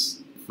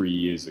 yes, 3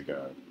 years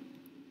ago.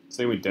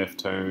 Same with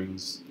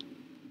Deftones.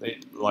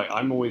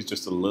 I'm always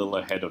just a little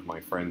ahead of my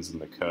friends in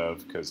the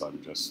curve because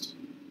I'm just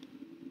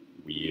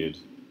weird.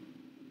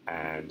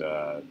 And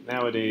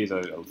nowadays,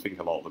 I think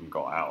a lot of them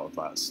got out of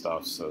that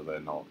stuff, so they're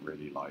not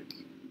really like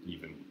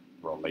even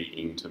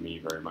relating to me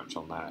very much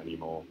on that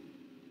anymore.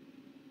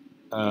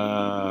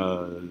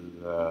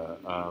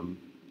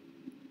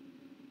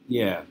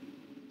 Yeah,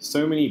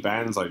 so many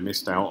bands I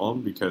missed out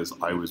on because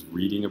I was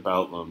reading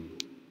about them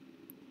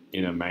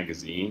in a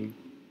magazine,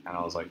 and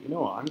I was like, you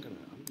know what, I'm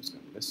just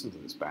gonna listen to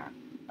this band.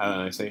 And then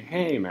I say,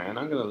 hey man,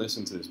 I'm gonna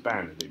listen to this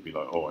band, and they'd be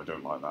like, oh, I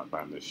don't like that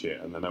band, they're shit,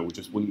 and then I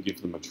just wouldn't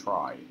give them a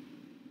try,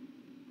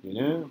 you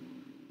know?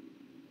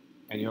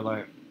 And you're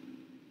like,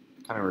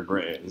 I kind of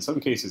regret it. In some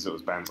cases, it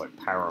was bands like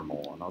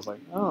Paramore, and I was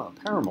like, oh,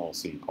 Paramore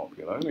seemed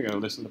popular, I'm gonna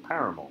listen to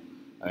Paramore.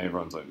 And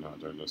everyone's like, no,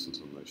 don't listen to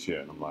them, they're shit.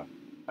 And I'm like,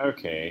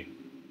 okay.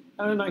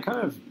 And then I kind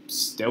of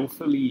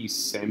stealthily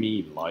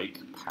semi-like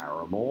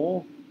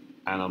Paramore,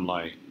 and I'm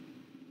like,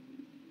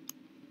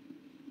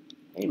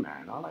 hey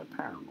man, I like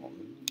Paramore,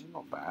 they're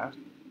not bad,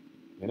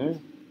 you know?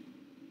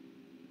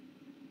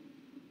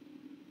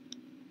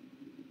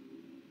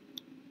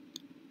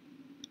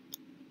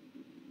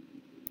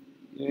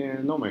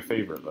 Yeah, not my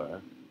favourite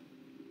though.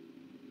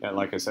 Yeah,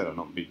 like I said, I'm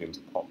not big into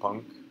pop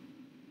punk.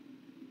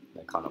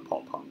 They're kind of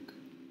pop punk.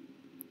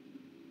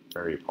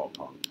 Very pop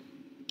punk.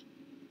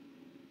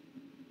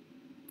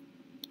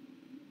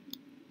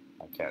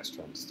 My cat's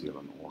trying to steal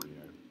an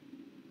Oreo.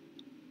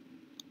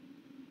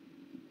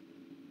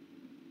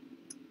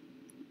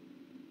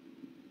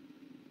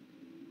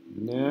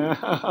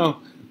 No!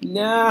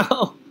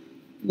 No!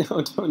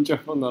 No, don't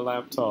jump on the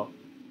laptop.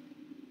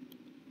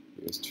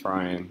 He was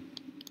trying.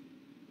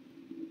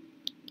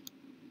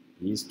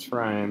 He's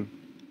trying.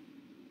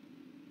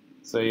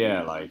 So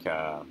yeah, like,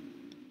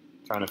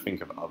 trying to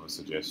think of other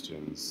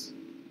suggestions.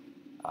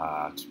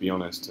 To be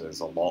honest, there's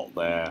a lot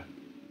there.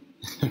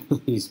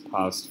 These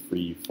past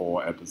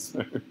 3-4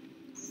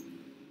 episodes.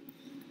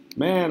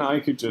 Man, I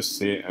could just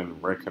sit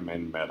and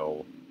recommend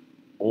metal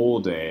all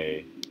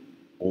day,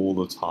 all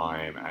the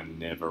time, and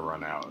never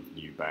run out of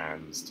new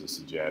bands to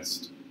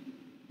suggest.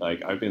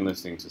 Like, I've been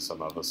listening to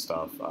some other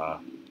stuff.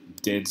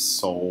 Dead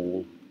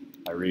Soul.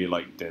 I really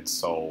like Dead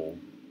Soul.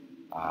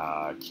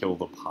 Kill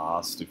the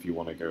Past if you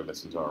want to go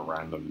listen to a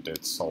random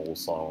Dead Soul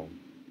song.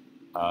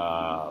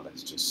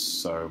 There's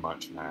just so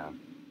much, man.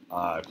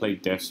 I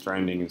played Death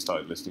Stranding and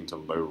started listening to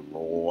Low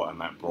Roar,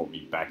 and that brought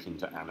me back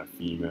into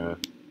Anathema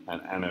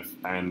and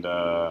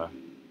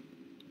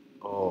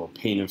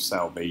Pain of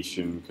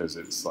Salvation, because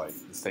it's like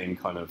the same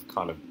kind of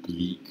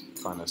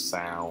bleak kind of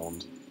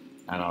sound.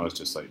 And I was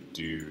just like,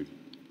 dude,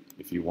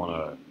 if you want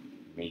to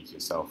make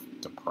yourself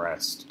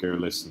depressed, go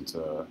listen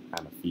to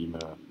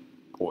Anathema,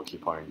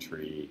 Porcupine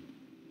Tree,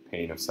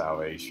 Pain of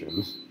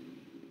Salvation.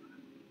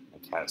 My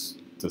cat's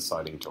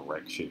deciding to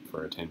wreck shit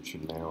for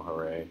attention now,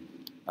 hooray.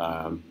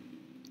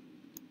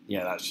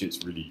 Yeah, that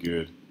shit's really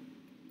good.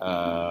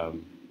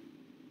 You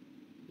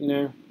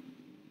know,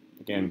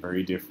 again,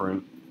 very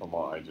different from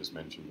what I just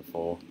mentioned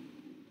before.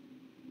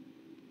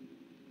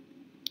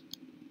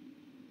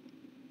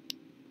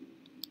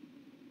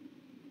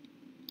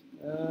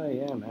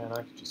 Yeah, man,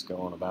 I could just go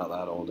on about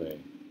that all day.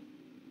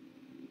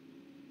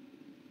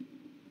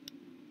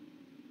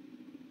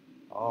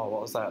 Oh,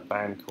 what was that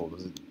band called?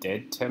 Was it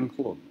Dead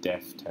Temple or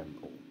Death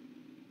Temple?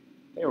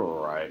 They were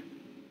alright.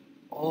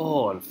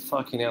 Oh, and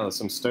fucking hell, there's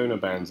some stoner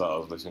bands that I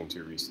was listening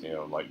to recently,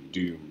 like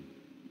Doom.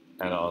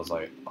 And I was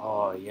like,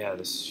 oh yeah,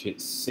 this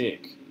shit's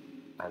sick.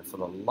 And for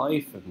the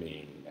life of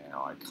me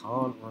now, I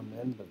can't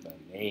remember their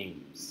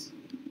names,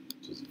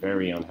 which is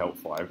very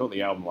unhelpful. I've got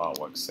the album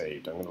artwork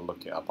saved. I'm going to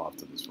look it up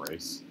after this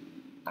race.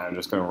 And I'm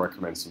just going to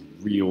recommend some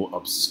real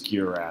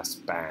obscure-ass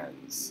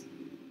bands.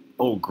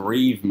 Oh,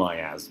 Grave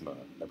Miasma.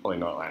 They're probably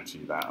not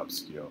actually that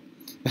obscure.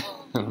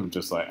 I'm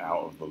just like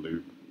out of the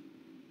loop.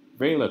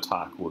 Veil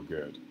Attack were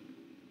good.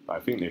 But I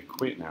think they've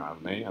quit now,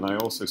 haven't they? And I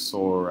also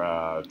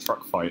saw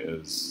Truck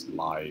Fighters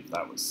live.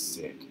 That was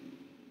sick.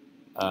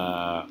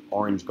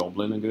 Orange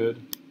Goblin are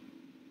good.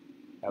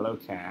 Hello,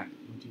 cat.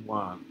 What do you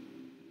want?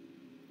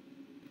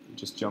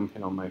 Just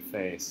jumping on my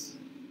face.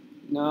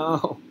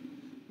 No.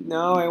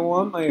 No, I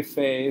want my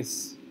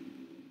face.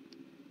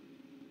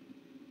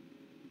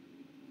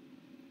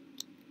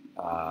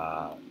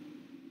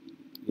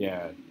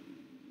 Yeah.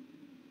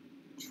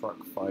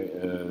 Truck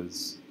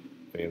Fighters,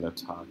 Veil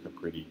Attack are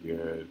pretty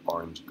good.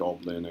 Orange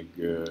Goblin are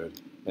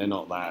good. They're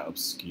not that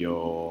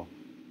obscure.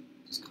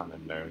 Just kind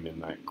of known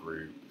in that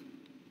group.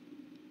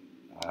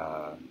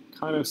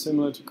 Kind of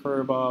similar to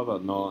Crowbar,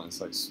 but not. It's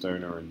like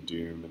Stoner and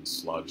Doom and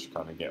Sludge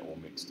kind of get all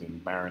mixed in.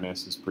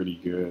 Baroness is pretty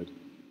good.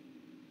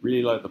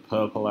 Really like the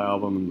Purple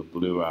album and the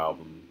Blue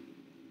album.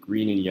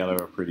 Green and Yellow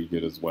are pretty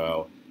good as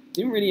well.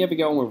 Didn't really ever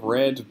get on with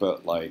Red,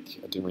 but like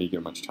I didn't really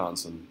get much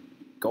chance. And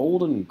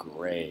Gold and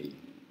Grey,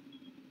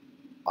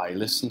 I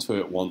listened to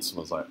it once and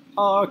was like,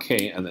 oh,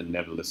 okay, and then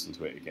never listened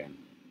to it again.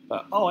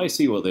 But, oh, I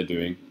see what they're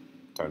doing.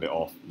 Turned it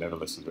off, never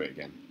listened to it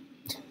again.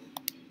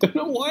 Don't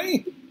know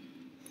why.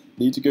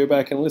 Need to go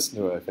back and listen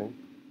to it, I think.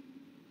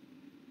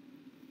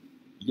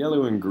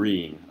 Yellow and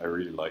green. I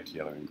really liked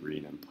yellow and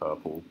green and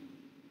purple.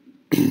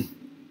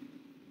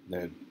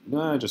 No,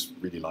 I just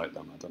really like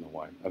them. I don't know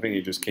why. I think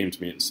it just came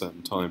to me at a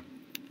certain time.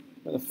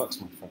 Where the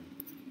fuck's my phone?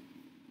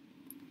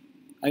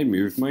 I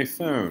moved my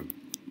phone.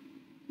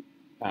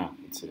 Ah,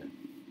 it's here.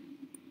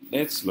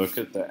 Let's look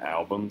at the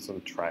albums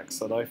and tracks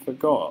that I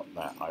forgot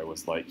that I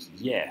was like,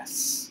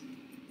 yes.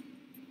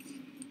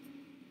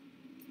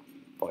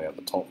 Probably at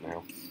the top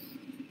now.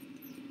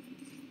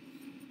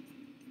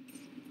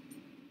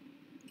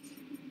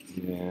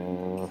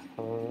 Yeah.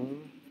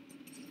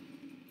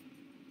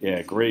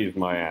 Yeah, Grave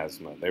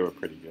Miasma. They were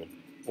pretty good.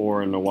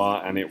 Aura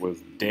Noir, and it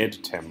was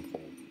Dead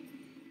Temple.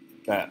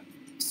 That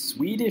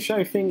Swedish,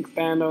 I think,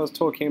 band I was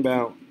talking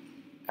about.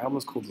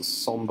 Album's called The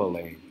Somber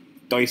Lane.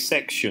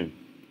 Dissection.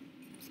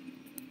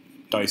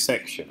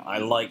 Dissection. I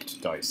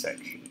liked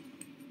Dissection.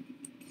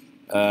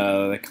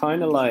 They're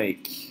kind of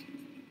like...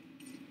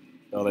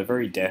 Oh, they're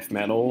very death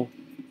metal,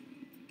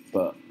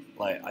 but,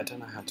 like, I don't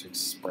know how to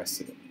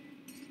express it.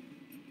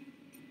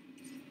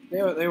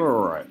 They were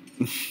alright.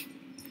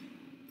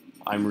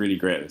 I'm really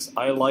great at this.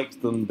 I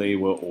liked them, they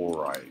were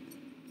alright.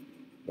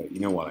 But you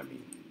know what I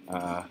mean.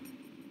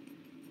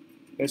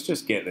 Let's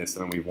just get this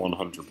and then we've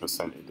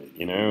 100%ed it,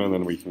 you know? And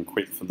then we can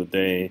quit for the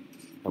day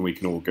and we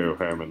can all go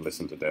home and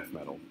listen to death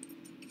metal.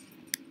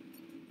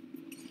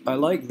 I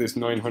like this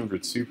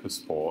 900 Super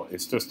Sport.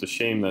 It's just a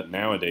shame that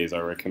nowadays I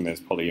reckon there's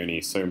probably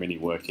only so many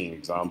working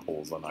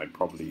examples and I'd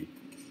probably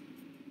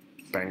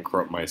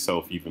bankrupt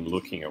myself even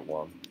looking at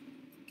one.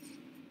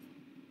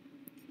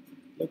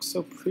 Looks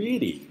so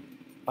pretty.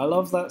 I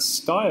love that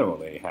style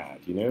they had,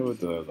 you know,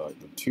 with the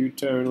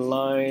two-tone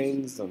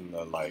lines and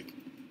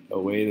the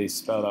way they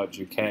spelled out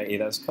Ducati.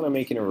 That's kind of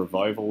making a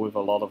revival with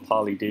a lot of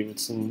Harley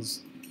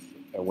Davidsons.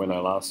 When I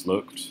last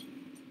looked,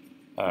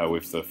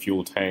 with the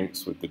fuel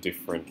tanks, with the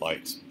different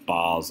like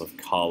bars of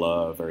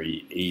color,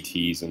 very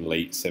 80s and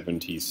late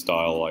 70s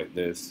style like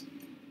this,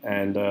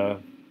 and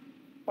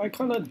I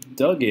kind of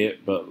dug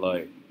it, but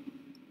like.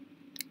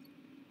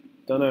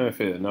 Don't know if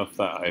it enough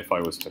that if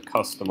I was to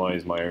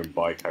customize my own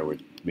bike, I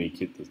would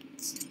make it,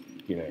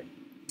 you know,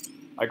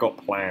 I got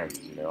plans,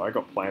 you know, I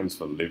got plans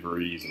for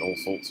liveries and all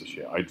sorts of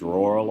shit. I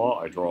draw a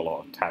lot. I draw a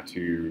lot of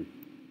tattoo,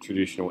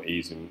 traditional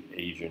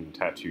Asian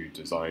tattoo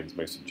designs,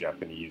 mostly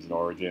Japanese in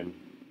origin,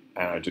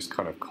 and I just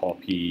kind of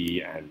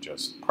copy and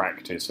just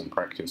practice and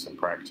practice and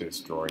practice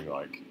drawing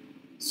like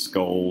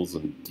skulls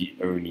and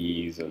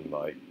onis and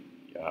like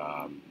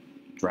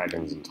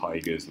dragons and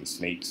tigers and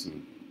snakes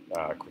and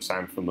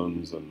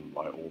chrysanthemums and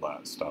like all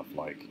that stuff,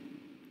 like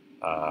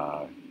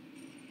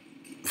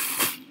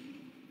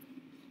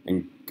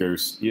and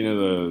ghosts, you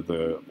know,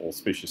 the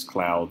auspicious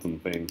clouds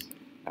and things,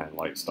 and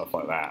like stuff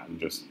like that, and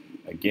just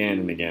again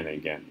and again and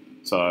again.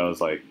 So I was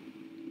like,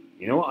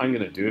 you know what I'm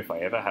gonna do if I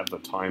ever have the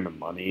time and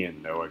money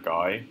and know a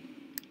guy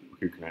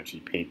who can actually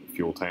paint the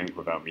fuel tank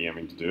without me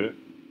having to do it,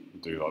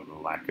 do like the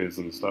lacquers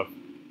and stuff,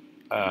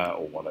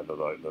 or whatever,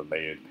 like the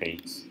layered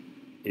paints,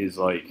 is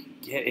like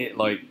get it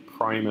like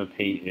primer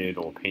painted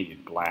or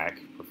painted black,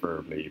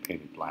 preferably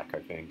painted black, I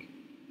think,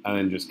 and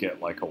then just get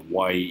like a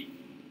white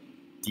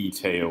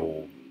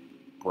detail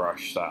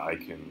brush that I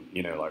can,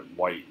 you know, like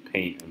white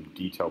paint and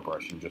detail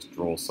brush, and just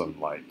draw some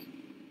like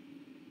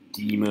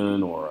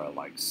demon or a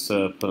like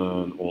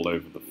serpent all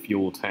over the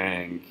fuel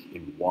tank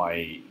in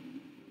white,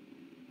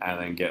 and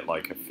then get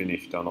like a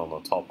finish done on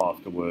the top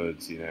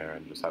afterwards, you know,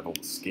 and just have all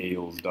the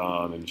scales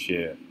done and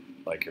shit,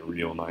 like a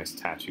real nice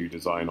tattoo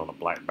design on a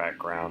black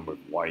background with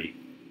white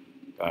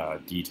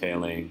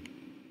detailing,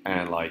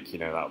 and like, you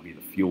know, that would be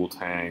the fuel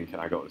tank, and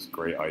I got this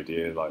great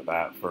idea like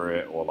that for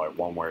it, or like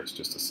one where it's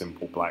just a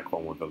simple black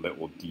one with a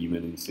little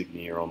demon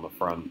insignia on the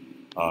front,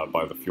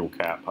 by the fuel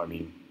cap, I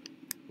mean,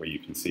 where you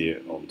can see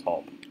it on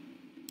top.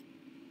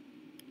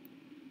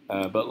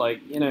 But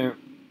like, you know,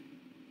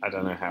 I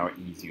don't know how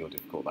easy or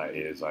difficult that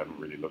is. I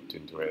haven't really looked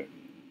into it.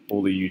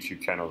 All the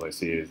YouTube channels I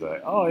see is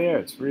like, oh yeah,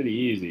 it's really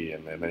easy,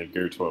 and then they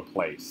go to a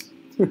place.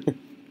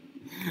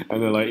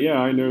 And they're like, yeah,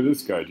 I know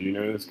this guy. Do you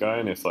know this guy?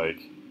 And it's like,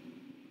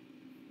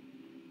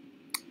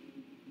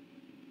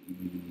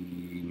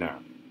 no.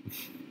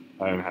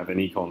 I don't have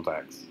any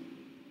contacts.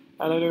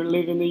 And I don't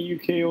live in the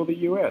UK or the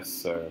US,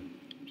 so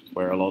which is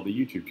where a lot of the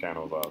YouTube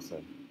channels are,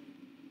 so.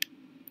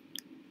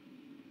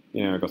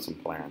 You know, I got some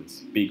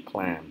plans. Big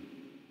plan.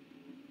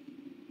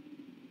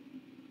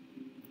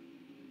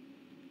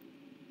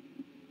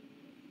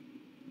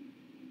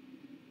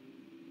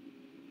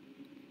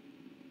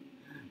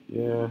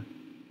 Yeah.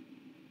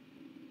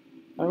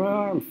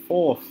 I'm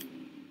fourth.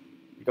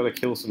 You gotta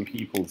kill some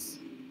peoples.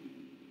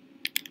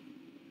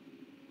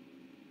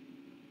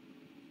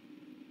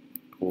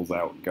 Pulls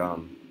out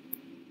gun.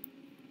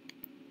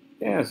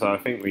 Yeah, so I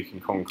think we can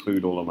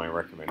conclude all of my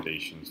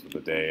recommendations for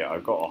the day.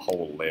 I've got a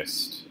whole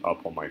list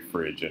up on my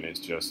fridge, and it's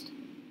just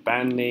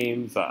band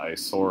names that I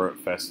saw at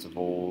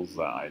festivals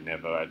that I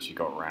never actually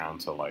got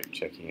around to like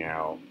checking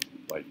out,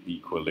 like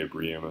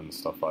Equilibrium and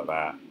stuff like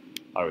that.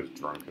 I was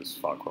drunk as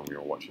fuck when we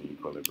were watching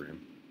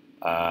Equilibrium.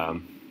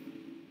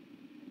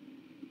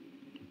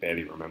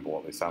 Barely remember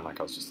what they sound like.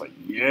 I was just like,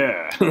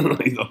 yeah,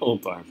 like the whole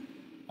time.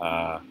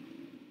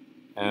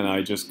 And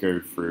I just go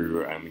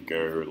through and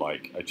go,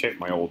 like, I check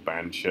my old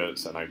band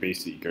shirts, and I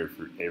basically go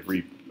through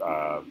every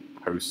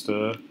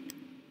poster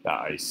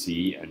that I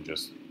see and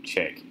just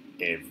check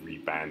every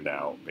band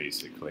out,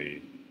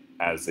 basically,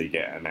 as they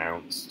get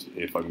announced.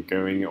 If I'm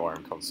going or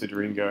I'm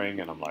considering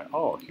going, and I'm like,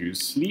 oh,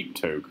 who's Sleep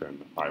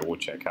Token? I will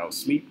check out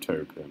Sleep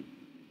Token.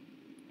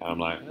 And I'm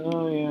like,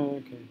 oh, yeah,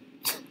 okay.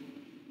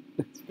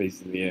 That's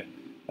basically it.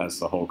 That's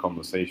the whole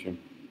conversation.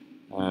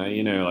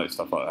 You know, like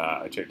stuff like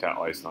that. I checked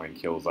out Ice Nine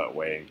Kills that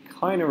way and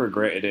kind of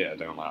regretted it. I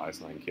don't like Ice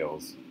Nine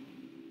Kills.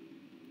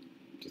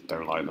 Just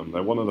don't like them.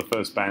 They're one of the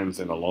first bands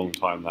in a long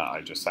time that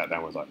I just sat down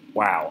and was like,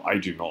 wow, I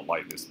do not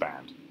like this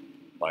band.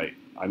 Like,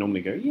 I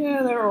normally go,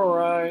 yeah, they're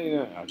alright.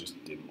 Yeah, I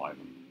just didn't like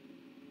them.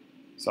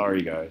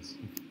 Sorry, guys.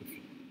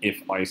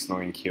 If Ice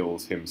Nine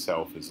Kills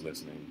himself is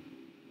listening.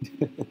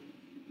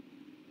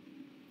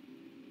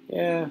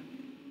 Yeah,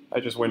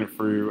 I just went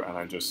through and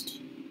I just...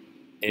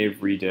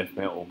 every death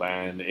metal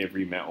band,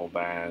 every metal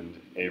band,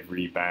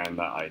 every band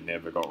that I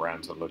never got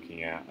around to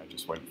looking at, I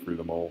just went through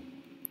them all.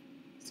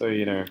 So,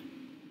 you know,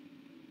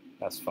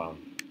 that's fun.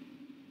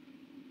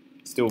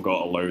 Still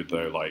got a load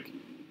though, like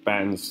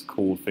bands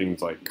called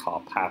things like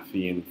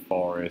Carpathian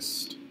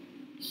Forest,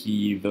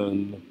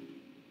 Heathen.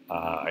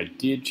 I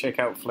did check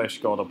out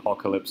Flesh God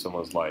Apocalypse and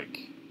was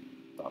like,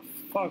 the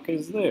fuck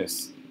is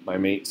this? My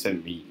mate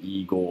sent me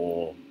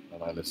Igor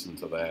and I listened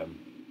to them.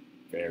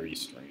 Very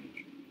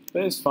strange.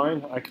 But it's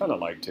fine. I kind of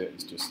liked it.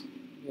 It's just,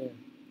 yeah.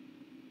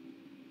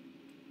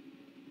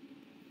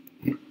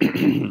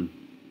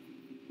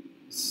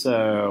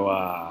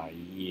 So,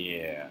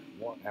 yeah.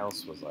 What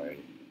else was I...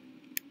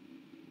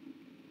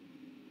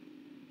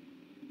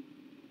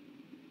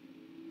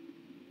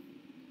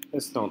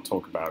 Let's not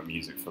talk about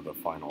music for the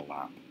final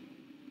lap.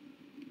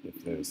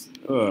 If there's...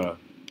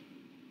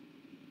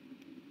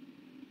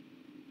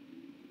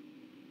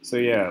 So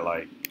yeah,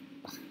 like...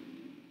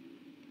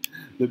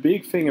 The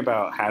big thing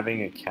about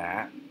having a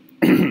cat...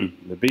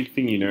 the big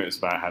thing you notice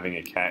about having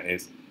a cat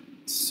is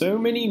so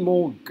many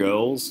more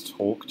girls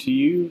talk to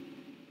you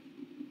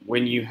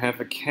when you have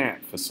a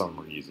cat for some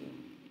reason.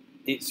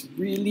 It's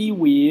really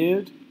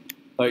weird.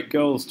 Like,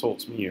 girls talk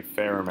to me a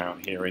fair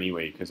amount here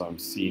anyway because I'm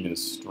seen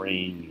as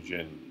strange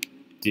and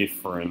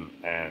different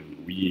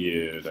and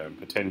weird and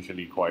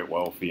potentially quite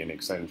wealthy and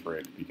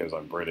eccentric because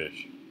I'm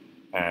British.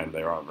 And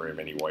there aren't very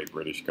many white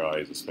British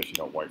guys, especially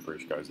not white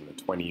British guys in the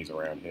 20s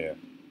around here.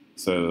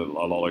 So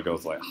a lot of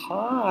girls are like,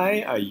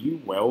 hi, are you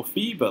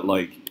wealthy? But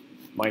like,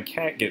 my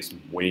cat gets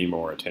way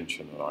more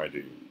attention than I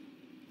do.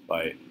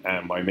 Like,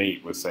 and my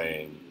mate was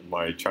saying,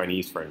 my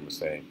Chinese friend was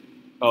saying,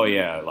 oh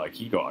yeah, like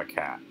he got a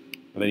cat.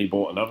 And then he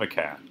bought another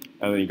cat.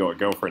 And then he got a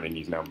girlfriend and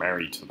he's now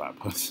married to that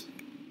person.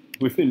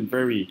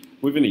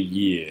 within a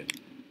year.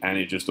 And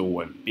it just all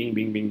went bing,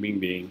 bing, bing, bing,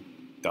 bing.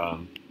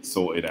 Done.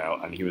 Sorted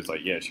out. And he was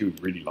like, yeah, she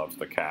really loves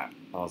the cat.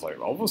 I was like,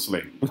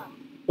 obviously.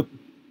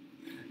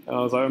 And I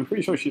was like, I'm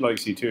pretty sure she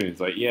likes you too. And he's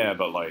like, yeah,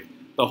 but like,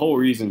 the whole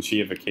reason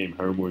she ever came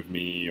home with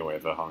me or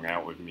ever hung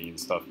out with me and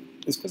stuff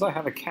is because I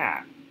have a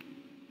cat.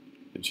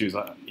 And she was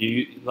like,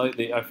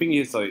 I think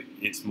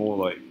it's more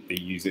like they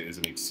use it as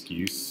an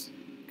excuse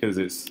because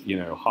it's, you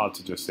know, hard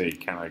to just say,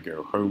 can I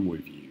go home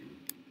with you?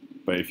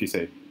 But if you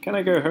say, can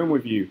I go home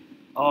with you?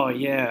 Oh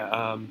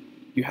yeah,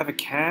 you have a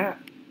cat?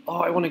 Oh,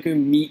 I want to go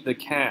meet the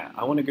cat.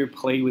 I want to go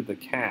play with the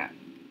cat.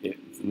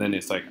 And then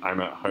it's like,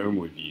 I'm at home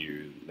with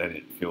you. Then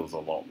it feels a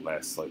lot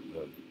less like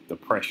the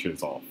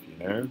pressure's off,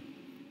 you know?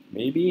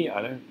 Maybe?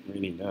 I don't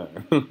really know.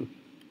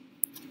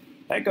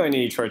 That guy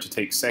nearly tried to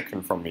take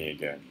second from me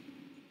again.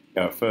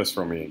 First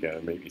from me again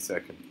and maybe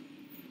second.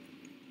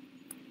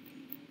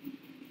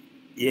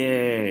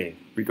 Yay!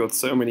 We got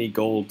so many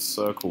gold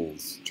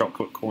circles.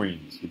 Chocolate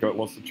coins. We got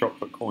lots of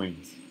chocolate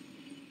coins.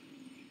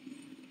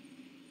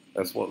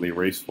 That's what they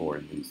race for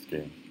in these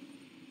games.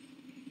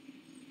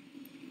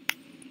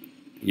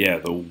 Yeah,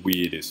 the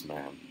weirdest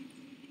man.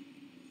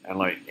 And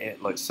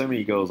like so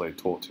many girls I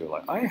talk to are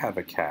like, I have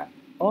a cat.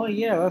 Oh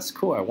yeah, that's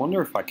cool. I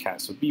wonder if our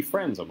cats would be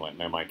friends. I'm like,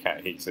 no, my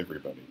cat hates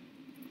everybody.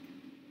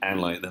 And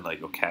like they're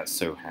like, your cat's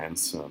so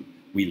handsome.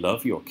 We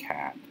love your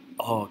cat.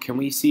 Oh, can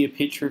we see a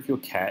picture of your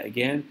cat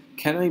again?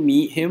 Can I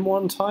meet him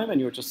one time?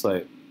 And you're just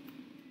like,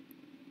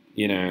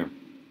 you know,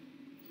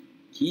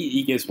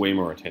 he gets way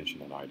more attention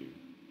than I do.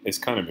 It's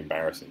kind of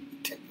embarrassing.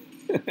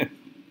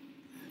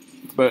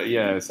 But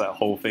yeah, it's that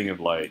whole thing of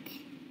like,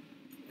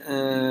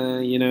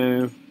 you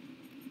know,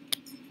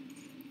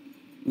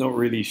 not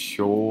really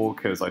sure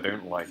because I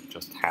don't like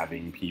just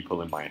having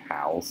people in my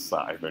house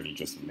that I've only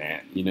just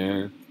met, you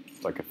know?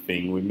 It's like a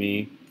thing with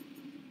me.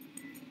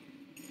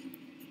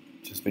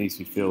 It just makes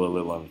me feel a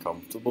little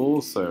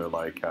uncomfortable, so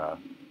like,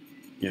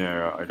 you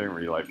know, I don't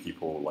really like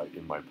people like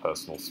in my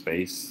personal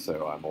space,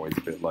 so I'm always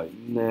a bit like,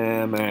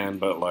 nah man,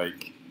 but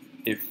like,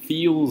 it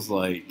feels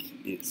like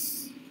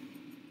it's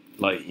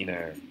like, you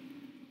know,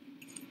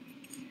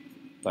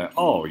 like,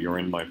 oh, you're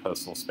in my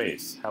personal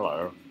space,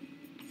 hello.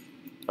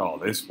 Oh,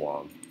 this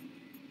one.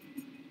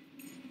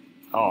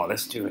 Oh,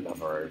 let's do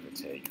another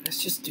overtake.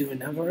 Let's just do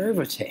another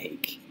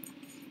overtake.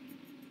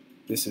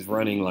 this is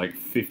running like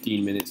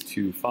 15 minutes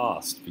too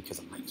fast because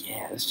I'm like,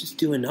 yeah, let's just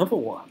do another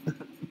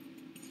one.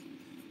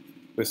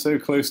 We're so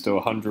close to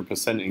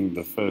 100%ing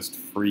the first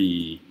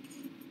three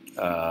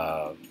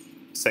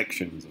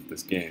sections of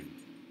this game.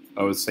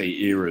 I would say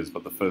eras,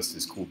 but the first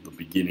is called the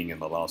beginning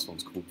and the last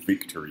one's called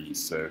victories,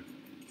 so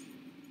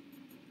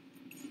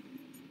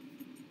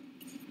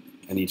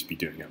I need to be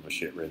doing other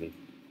shit, really.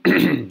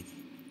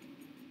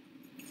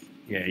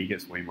 Yeah, he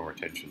gets way more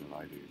attention than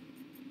I do.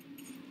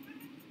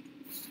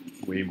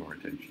 Way more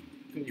attention.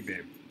 Don't you,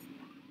 babe?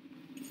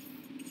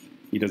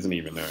 He doesn't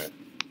even know it.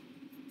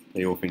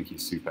 They all think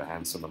he's super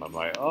handsome, and I'm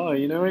like, oh,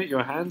 you know what?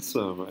 You're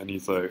handsome. And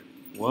he's like,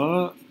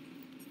 what?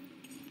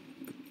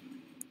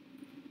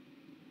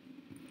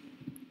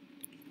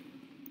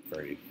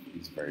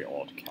 He's a very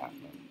odd cat,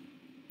 man.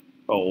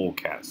 Oh, all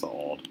cats are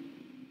odd.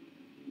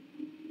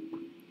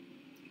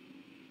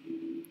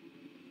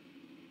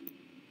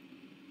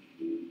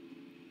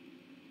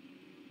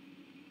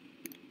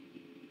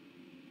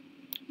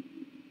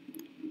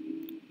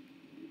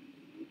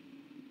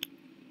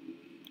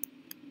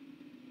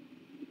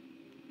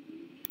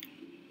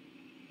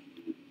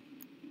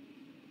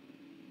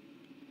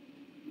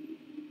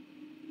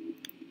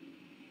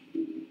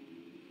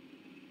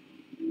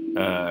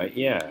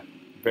 Yeah,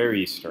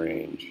 very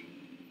strange.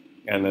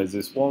 And there's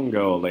this one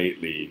girl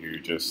lately who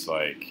just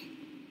like,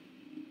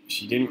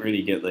 she didn't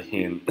really get the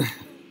hint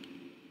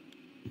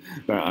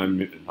that I'm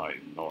like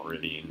not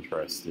really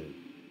interested.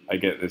 I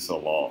get this a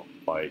lot.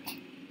 Like,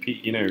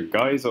 you know,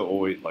 guys are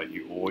always like,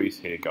 you always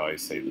hear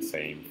guys say the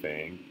same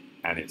thing,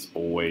 and it's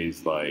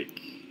always like,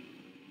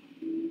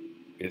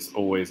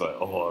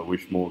 oh, I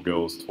wish more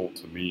girls talked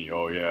to me.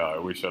 Oh yeah, I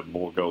wish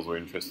more girls were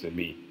interested in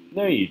me.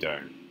 No, you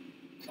don't.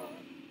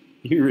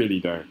 You really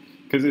don't.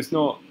 Because it's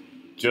not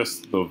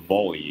just the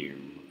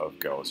volume of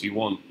girls. You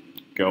want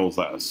girls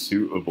that are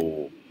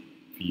suitable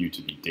for you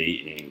to be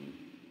dating,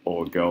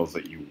 or girls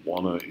that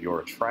you're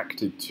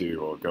attracted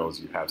to, or girls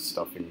you have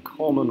stuff in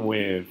common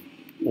with,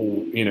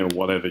 or, you know,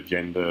 whatever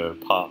gender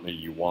partner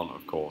you want,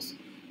 of course.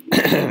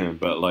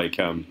 But like,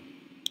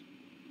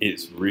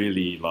 it's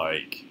really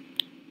like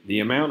the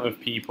amount of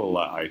people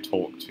that I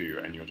talk to,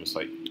 and you're just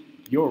like,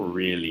 you're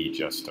really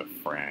just a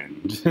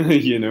friend.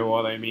 You know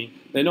what I mean?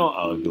 They're not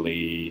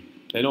ugly.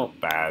 They're not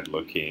bad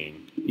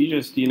looking. You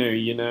just,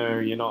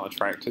 you're not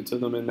attracted to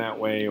them in that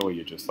way, or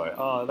you're just like,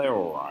 oh, they're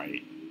all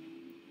right.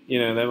 You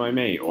know, they're my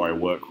mate, or I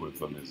work with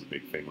them is a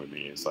big thing with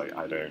me. It's like,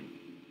 I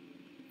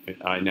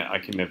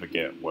can never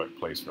get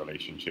workplace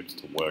relationships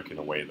to work in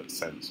a way that's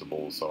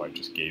sensible, so I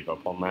just gave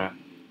up on that.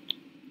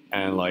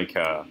 And like,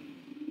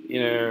 you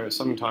know,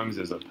 sometimes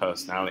there's a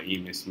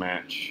personality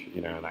mismatch,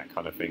 you know, and that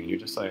kind of thing. And you're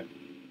just like,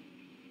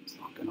 it's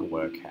not going to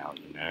work out,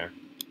 you know?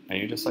 And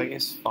you're just like,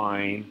 it's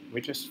fine, we're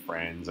just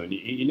friends. And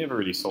you never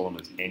really saw them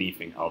as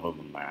anything other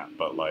than that.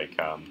 But like,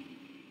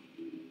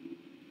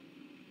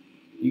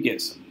 you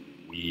get some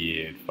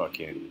weird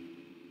fucking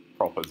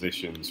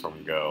propositions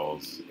from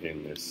girls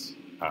in this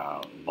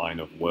line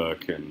of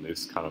work and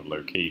this kind of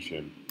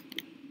location.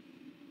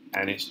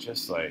 And it's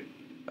just like,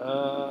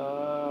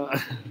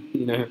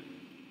 you know,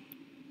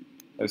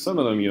 some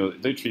of them you're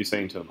literally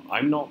saying to them,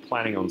 I'm not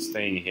planning on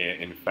staying here.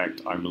 In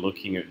fact, I'm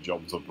looking at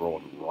jobs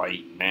abroad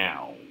right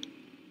now.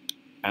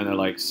 And they're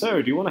like,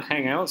 so, do you want to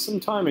hang out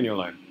sometime? And you're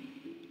like,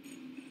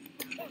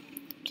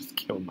 just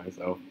killed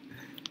myself.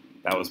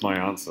 That was my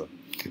answer.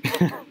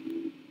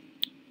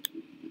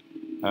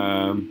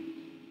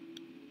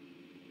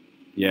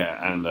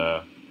 Yeah, and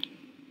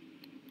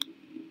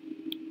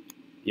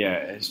yeah,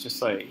 it's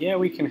just like, yeah,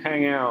 we can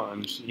hang out,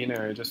 and you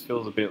know, it just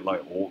feels a bit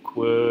like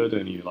awkward,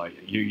 and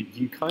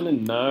you kind of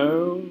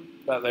know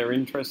that they're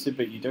interested,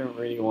 but you don't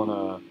really want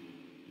to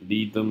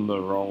lead them the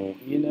wrong,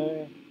 you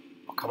know.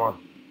 Oh, come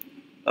on.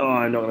 Oh,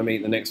 I'm not going to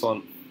make the next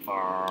one.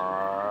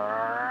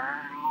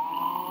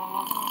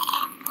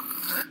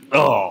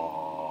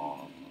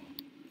 Oh,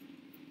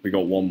 we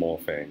got one more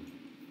thing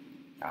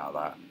out of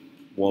that.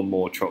 One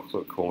more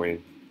chocolate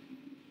coin.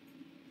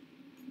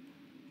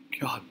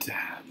 God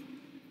damn.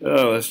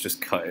 Oh, let's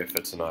just cut it for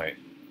tonight.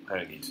 I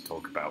don't need to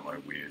talk about my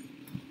weird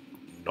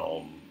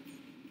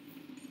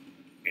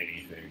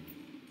anything.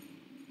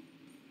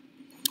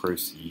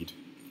 Proceed.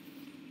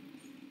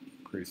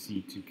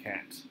 Proceed to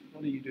cat.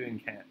 What are you doing,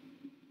 cat?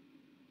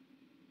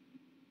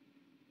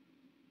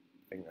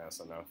 I think that's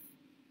enough.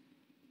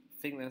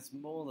 I think that's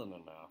more than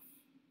enough.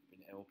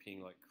 Been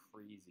LPing like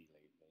crazy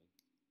lately.